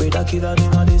hybrid. I kill her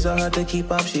name, I desire her to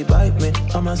keep up, she bite me.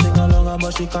 I'ma sing along,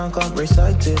 but she can't come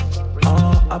recite it.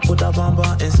 Oh, I put a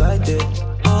bomber inside it.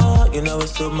 Oh, you know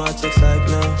it's too much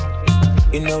excitement.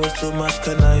 You know it's too much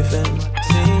conniving.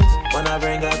 Scenes when I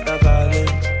bring out the violin.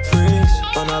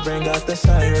 Freaks when I bring out the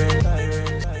siren.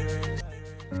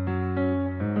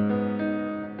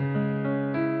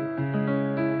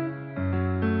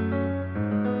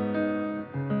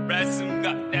 Ransom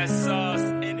got that sauce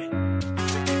in it.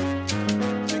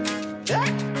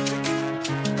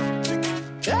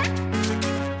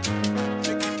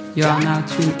 You are now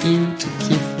tuned in to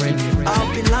Kiff Radio.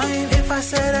 I'll be lying if I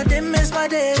said I didn't miss my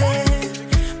daily.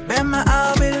 Remember,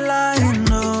 I'll be lying,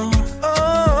 no.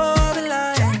 Oh, I'll be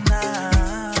lying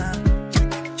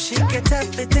now. She gets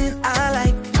everything I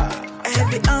like.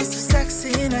 Every ounce of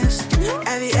sexiness.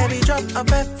 Every drop of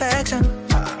perfection.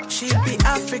 She be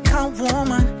African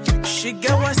woman. She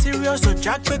get one serious, so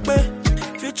Jack Pepe.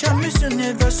 Future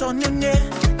missionary, so nene.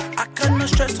 I cannot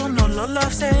stress on no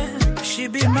love said. She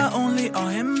be my only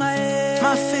on in my head.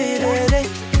 My fitted,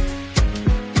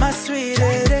 my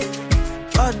sweetie,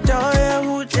 adore you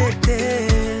who did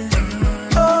it.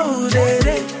 Oh, did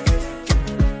it.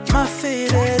 My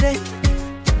fitted,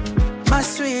 my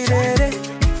sweetie,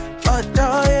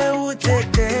 adore you who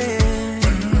did it.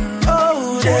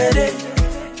 Oh, did it.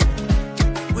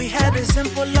 We had a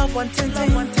simple love, one thing,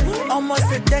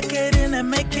 almost a decade in the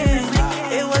making.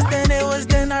 It was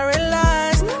then I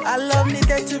realized our love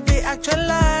needed to be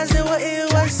actualized.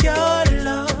 It was your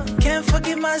love. Can't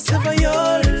forgive myself for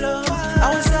your love.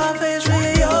 I was selfish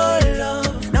with your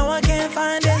love. Now I can't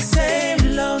find the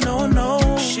same love,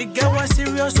 no. She get one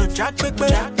serious, so Jack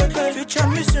Pepe. Future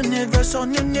mission universe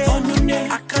on your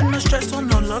name. I cannot stress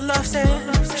on all love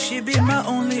says. She be my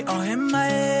only, all in my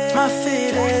head. My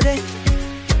fitted,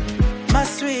 my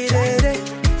sweetie,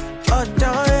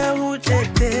 adore who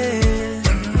did it.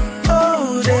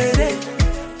 Oh, did it.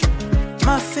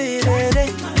 My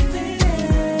fitted,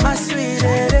 my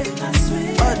sweetie,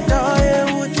 adore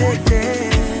who did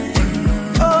it.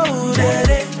 Oh, did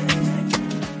it.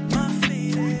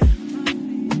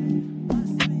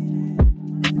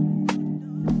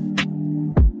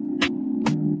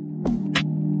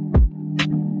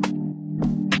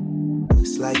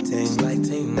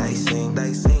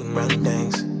 Dicing, run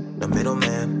things. The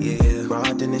middleman, yeah. Raw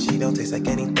dinner, she don't taste like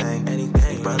anything.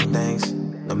 Run things.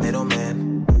 The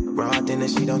middleman. Raw dinner,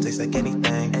 she don't taste like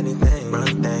anything.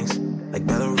 Run things. Like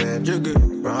Bella Red.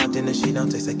 Raw dinner, she don't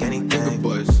taste like anything.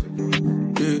 Boys.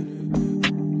 Yeah.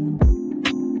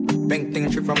 Bang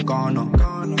thing, she from Ghana.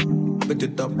 Put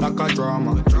it up like a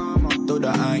drama. Though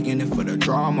that I ain't in it for the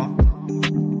drama.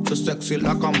 So sexy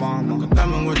like a mama. Tell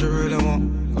me what you really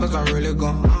want. Cause I really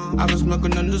gone. I've been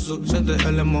smoking on the zoo since the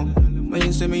LMO. When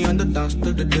you see me on the dance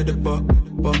to the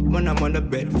but when I'm on the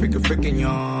bed, freaking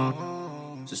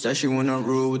young. She said she wanna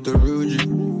roll with the Rugy.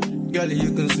 Girl,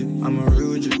 you can see I'm a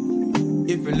Rugy.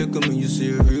 If you look at me, you see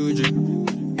a Rugy.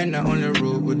 And I only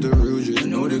roll with the Rugy. I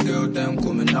know the girl damn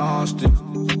call me nasty.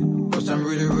 Cause I'm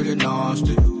really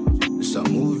nasty. It's a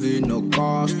movie, no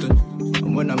casting.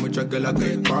 And when I'm with your girl, I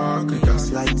get cracking.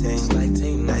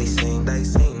 Slighting, dicing,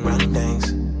 run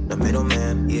things. The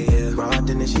middleman, yeah. Raw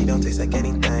dinner, she don't taste like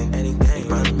anything.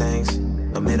 Run things.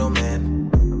 The middleman.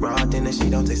 Raw dinner, she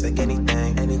don't taste like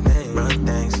anything. Run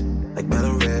things. Like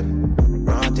Bella Red.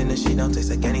 Raw dinner, she don't taste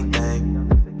like anything.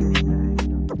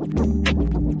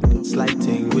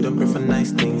 Slighting, we don't prefer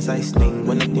nice things. I sting.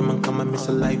 When a demon come, I miss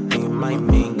a light beam. My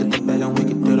mean, get the bag and we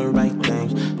can do the right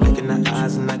things. Look in her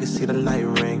eyes and I can see the light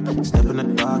ring. Step in the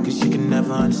dark and she can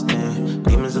never understand.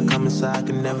 Demons are coming so I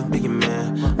can never be your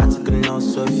man. I took a note,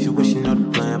 so if you wish you know the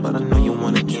plan. But I know you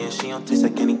want again, she don't taste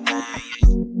like anything.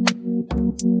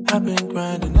 I've been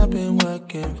grinding, I've been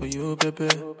working for you, baby.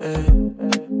 Ay.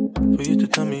 For you to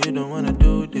tell me you don't wanna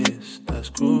do this, that's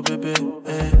cool, baby.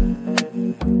 Ay.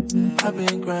 I've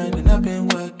been grinding, I've been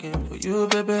working for you,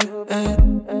 baby. Ay.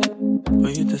 For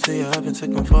you to say you haven't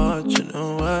taken thought, you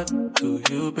know what? To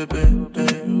you, baby.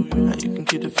 Ay. And you can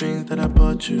keep the things that I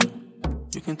bought you.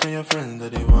 You can tell your friends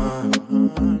that they want.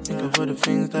 Think of all the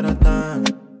things that I've done.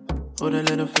 All the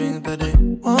little things that they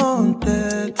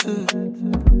wanted to.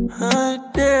 I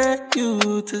dare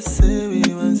you to say we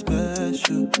weren't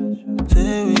special.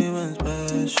 Say we weren't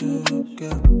special,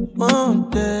 girl.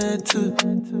 Wanted to.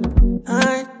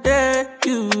 I dare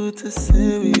you to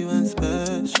say we weren't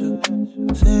special.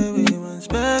 Say we weren't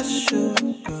special,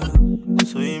 girl.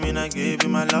 So you mean I gave you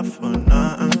my love for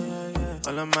nothing?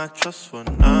 All of my trust for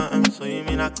nothing. So you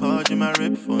mean I called you my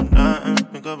rib for nothing?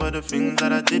 Think of all the things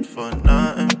that I did for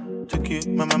nothing. Took you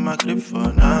my mama crib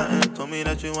for nothing. Told me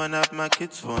that you wanna have my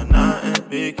kids for nothing.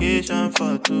 Vacation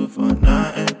for two for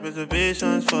nothing.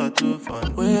 Reservations for two for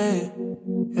nothing. Wait,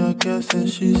 your girl said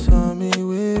she saw me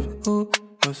with who?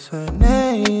 What's her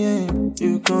name?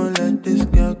 You gon' let this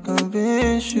girl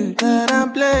convince you that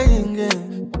I'm playing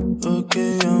games?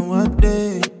 Okay, on what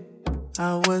day?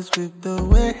 I was with the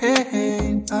way.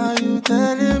 Are you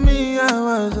telling me I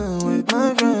wasn't with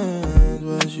my friends?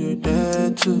 Was you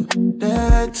there too?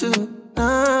 There too?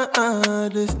 Nah,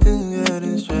 this thing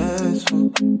getting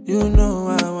stressful. You know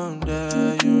I want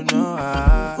that. You know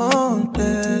I want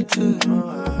that too.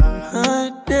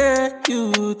 I dare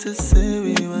you to say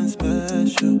we weren't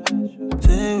special.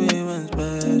 Say we weren't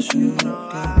special.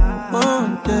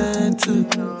 Want that too.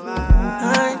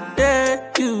 I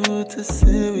dare you to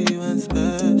say we weren't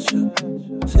special.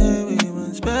 Say we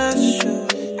weren't special.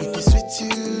 If it's with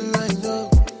you, I know.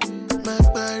 My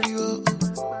body, oh.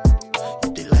 If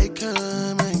they like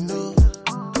him, I know.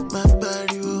 My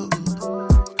body, oh.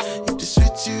 If it's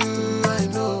with you, I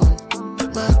know.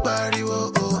 My body,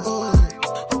 oh, oh, oh.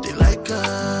 If they like him,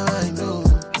 I know.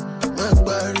 My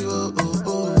body, oh, oh,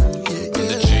 oh. Yeah, yeah. I'm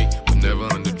the G, but never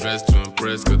underdressed to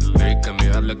impress. Cause the lake got me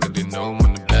out like they know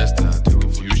I'm the best. Now take a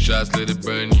few shots, let it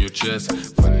burn in your chest.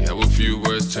 Funny how a few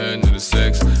words turn to the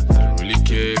sex. I don't really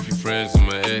care if you're friends with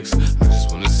my ex. I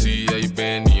just wanna see how you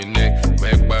bend in your neck.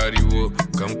 Back body whoop,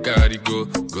 come cardi go.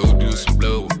 Go do some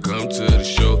blow, come to the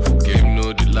show. Game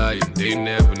no lie and they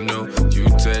never know. You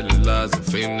telling lies and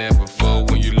fame never fall.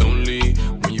 When you lonely,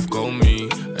 when you call me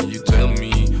and you tell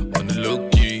me on the low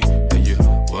key that you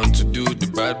want to do the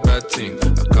bad thing.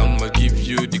 I come, I give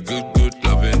you the good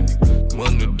loving.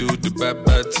 Wanna do the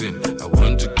bad thing. I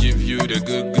want to give you the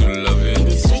good loving.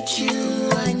 If it's with you,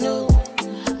 I know.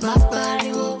 My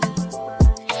body, oh.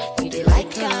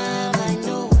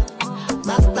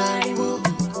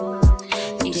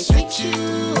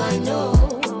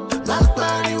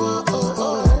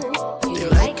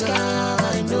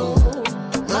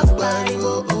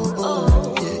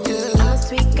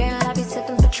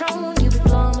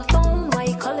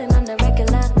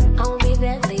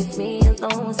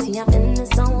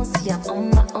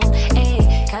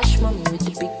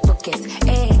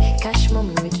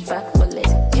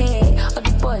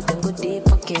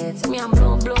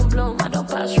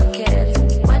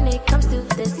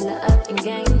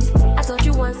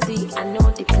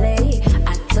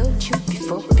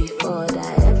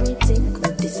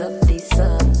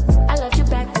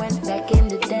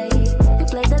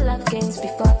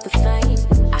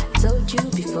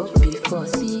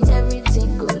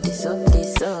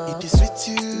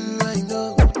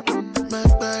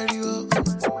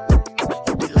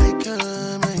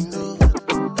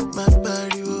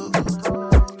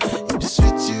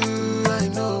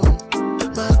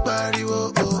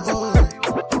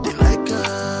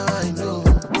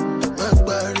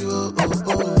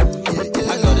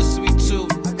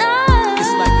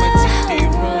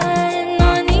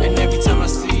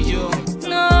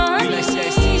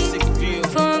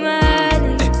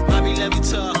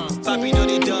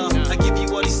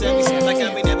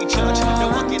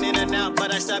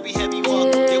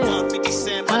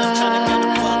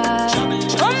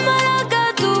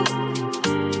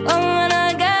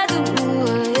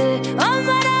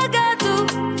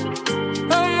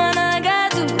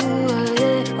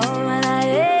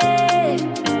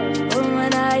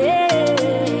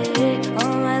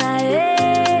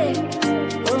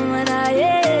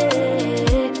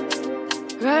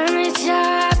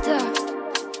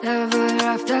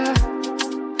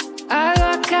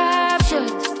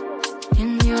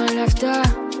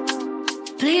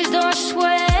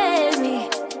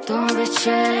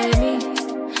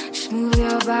 move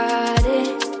your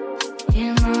body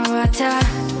in the water.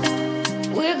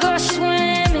 We go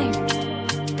swimming,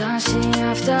 dancing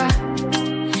after.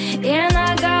 In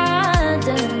the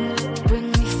garden,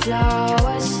 bring me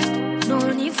flowers. No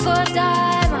need for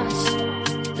diamonds.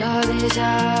 Love is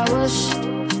ours.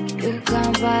 You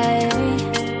can't buy me.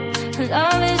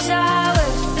 Love is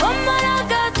ours. Oh man, I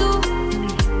got to.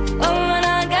 Oh man,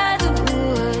 I got to.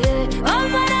 Yeah. Oh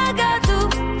man, I got to.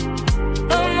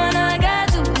 Oh man, I got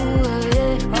to.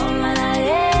 Yeah. Oh man, I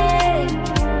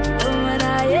yeah. Oh man, I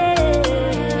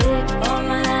yeah. Oh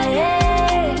man, I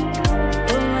yeah.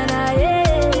 Oh man, I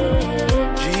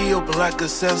yeah. She open like a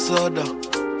sensor though.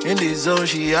 In the zone,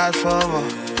 she hot for me.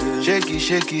 Shake it,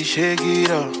 shake it, shake it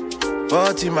up.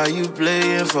 What team are you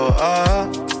playing for?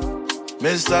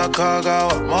 Mr.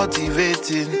 Kagawa,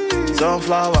 motivating.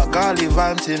 Sunflower,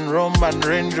 gallivanting. Roman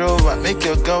Range Rover. Make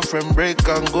your girlfriend break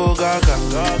and go gaga.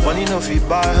 Money no fee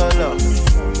buy her love.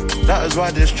 That is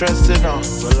why they're stressing on.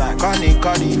 Cardi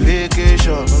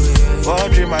vacation.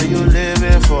 What dream are you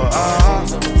living for?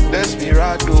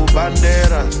 Desperado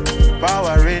Banderas.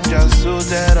 Power Rangers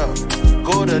suited up.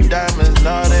 Go the diamonds,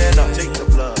 not enough. Take the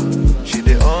blood. She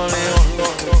the only one.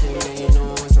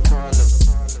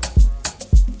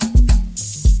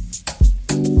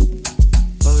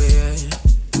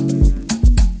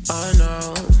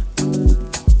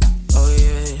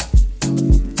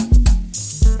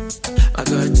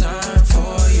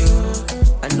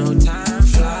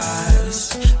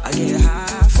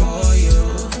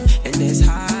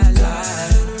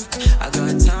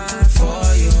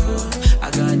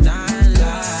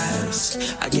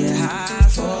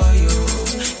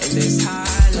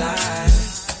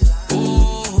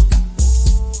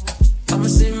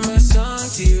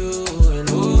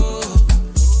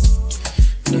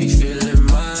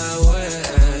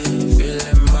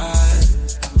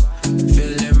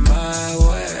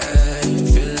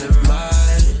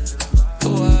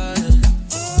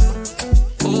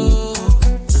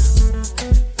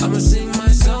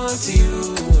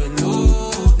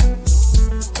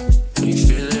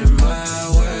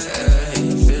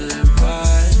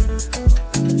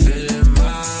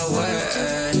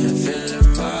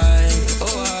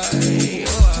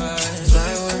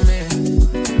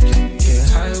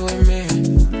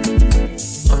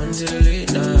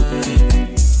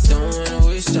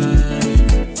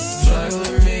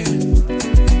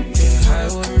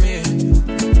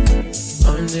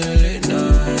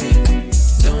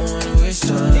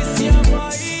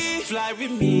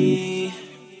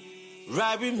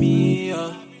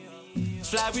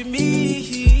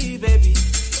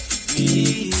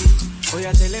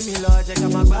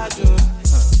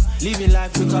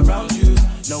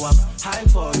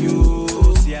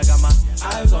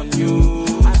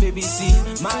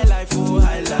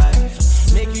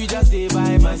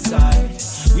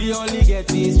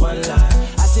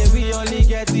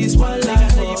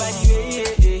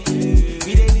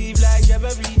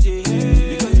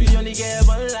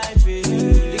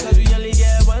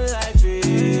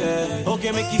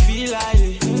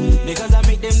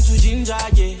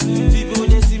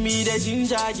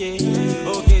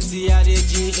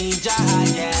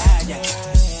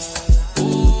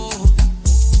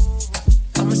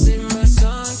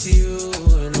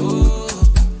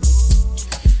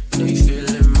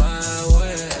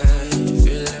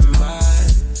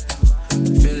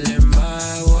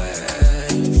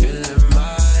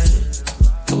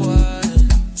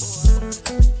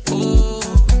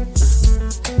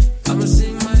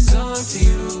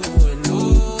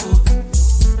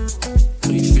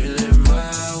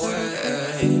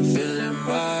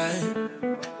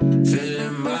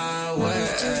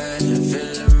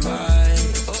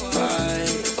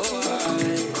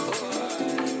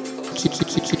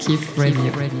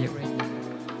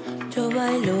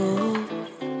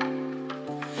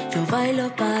 Yo bailo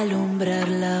para alumbrar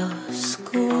la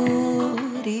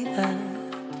oscuridad.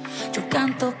 Yo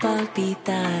canto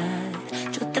palpitar.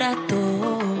 Yo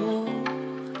trato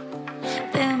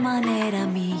de manera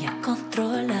mía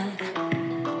controlar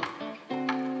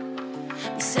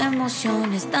mis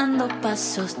emociones, dando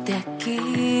pasos de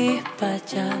aquí para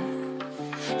allá.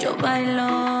 Yo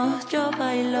bailo, yo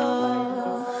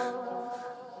bailo.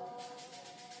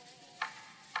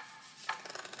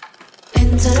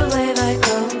 Into the wave I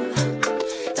go.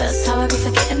 That's how I be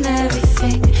forgetting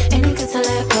everything. Ain't it good to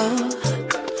let go?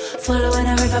 Following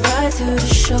a river right to the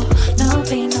shore. No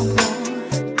pain, no more.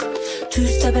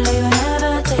 Two-step away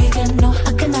whenever taking. No,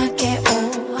 I cannot get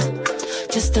old.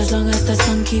 Just as long as the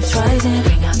sun keeps rising.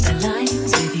 Bring out the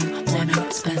lines with you.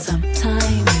 Wanna spend some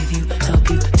time with you. Help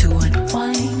you to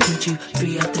unwind. Would you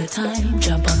free up the time?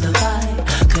 Jump on the vibe.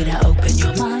 Could I open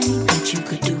your mind? Would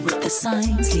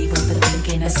signs. Leave all the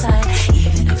thinking aside,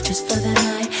 even if just for the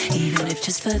night, even if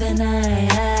just for the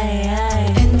night.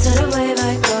 Into the wave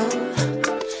I go,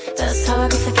 that's how I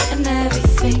be forgetting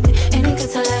everything. Ain't it good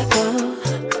to let go?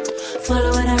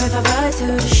 Following a river right to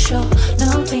the shore,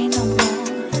 no pain no more.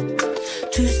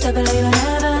 Two-step believe I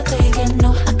never taking,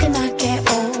 no, I cannot get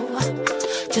old.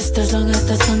 Just as long as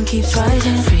the sun keeps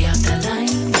rising. Free out the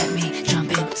line, let me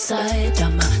jump inside.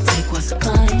 I'ma take what's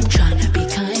mine, tryna be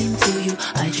kind to you.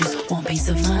 I just want peace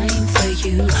of mind for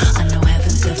you. I know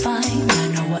heaven's divine, I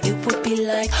know what it would be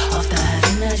like after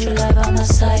having had you lie by my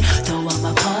side. Though I'm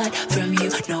apart from you,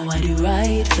 know I do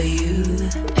right for you.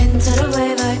 Into the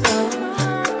wave I go,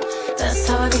 that's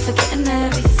how I be forgetting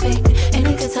everything. Ain't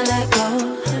it good to let go?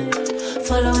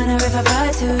 Following a river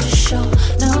right to the shore,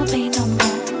 no pain no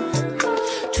more.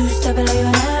 Two-step believe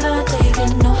I never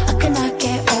taking, no, I cannot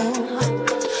get old.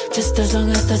 Just as long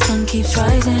as the sun keeps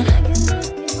rising.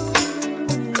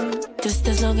 Just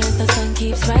as long as the sun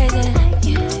keeps rising,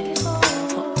 yeah.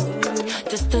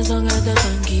 Just as long as the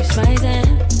sun keeps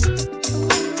rising.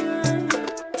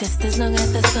 Just as long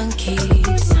as the sun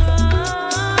keeps.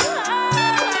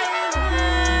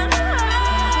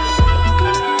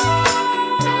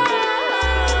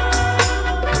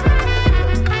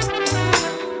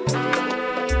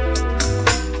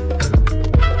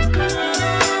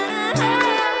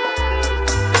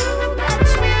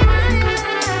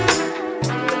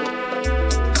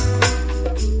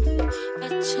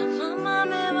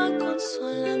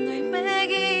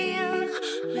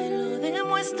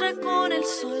 Con el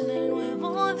sol del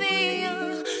nuevo día,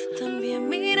 también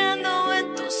mirando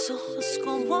en tus ojos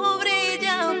como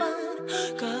brillaban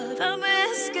cada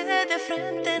vez que de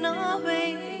frente nos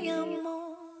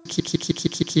veíamos.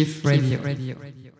 Kif Radio.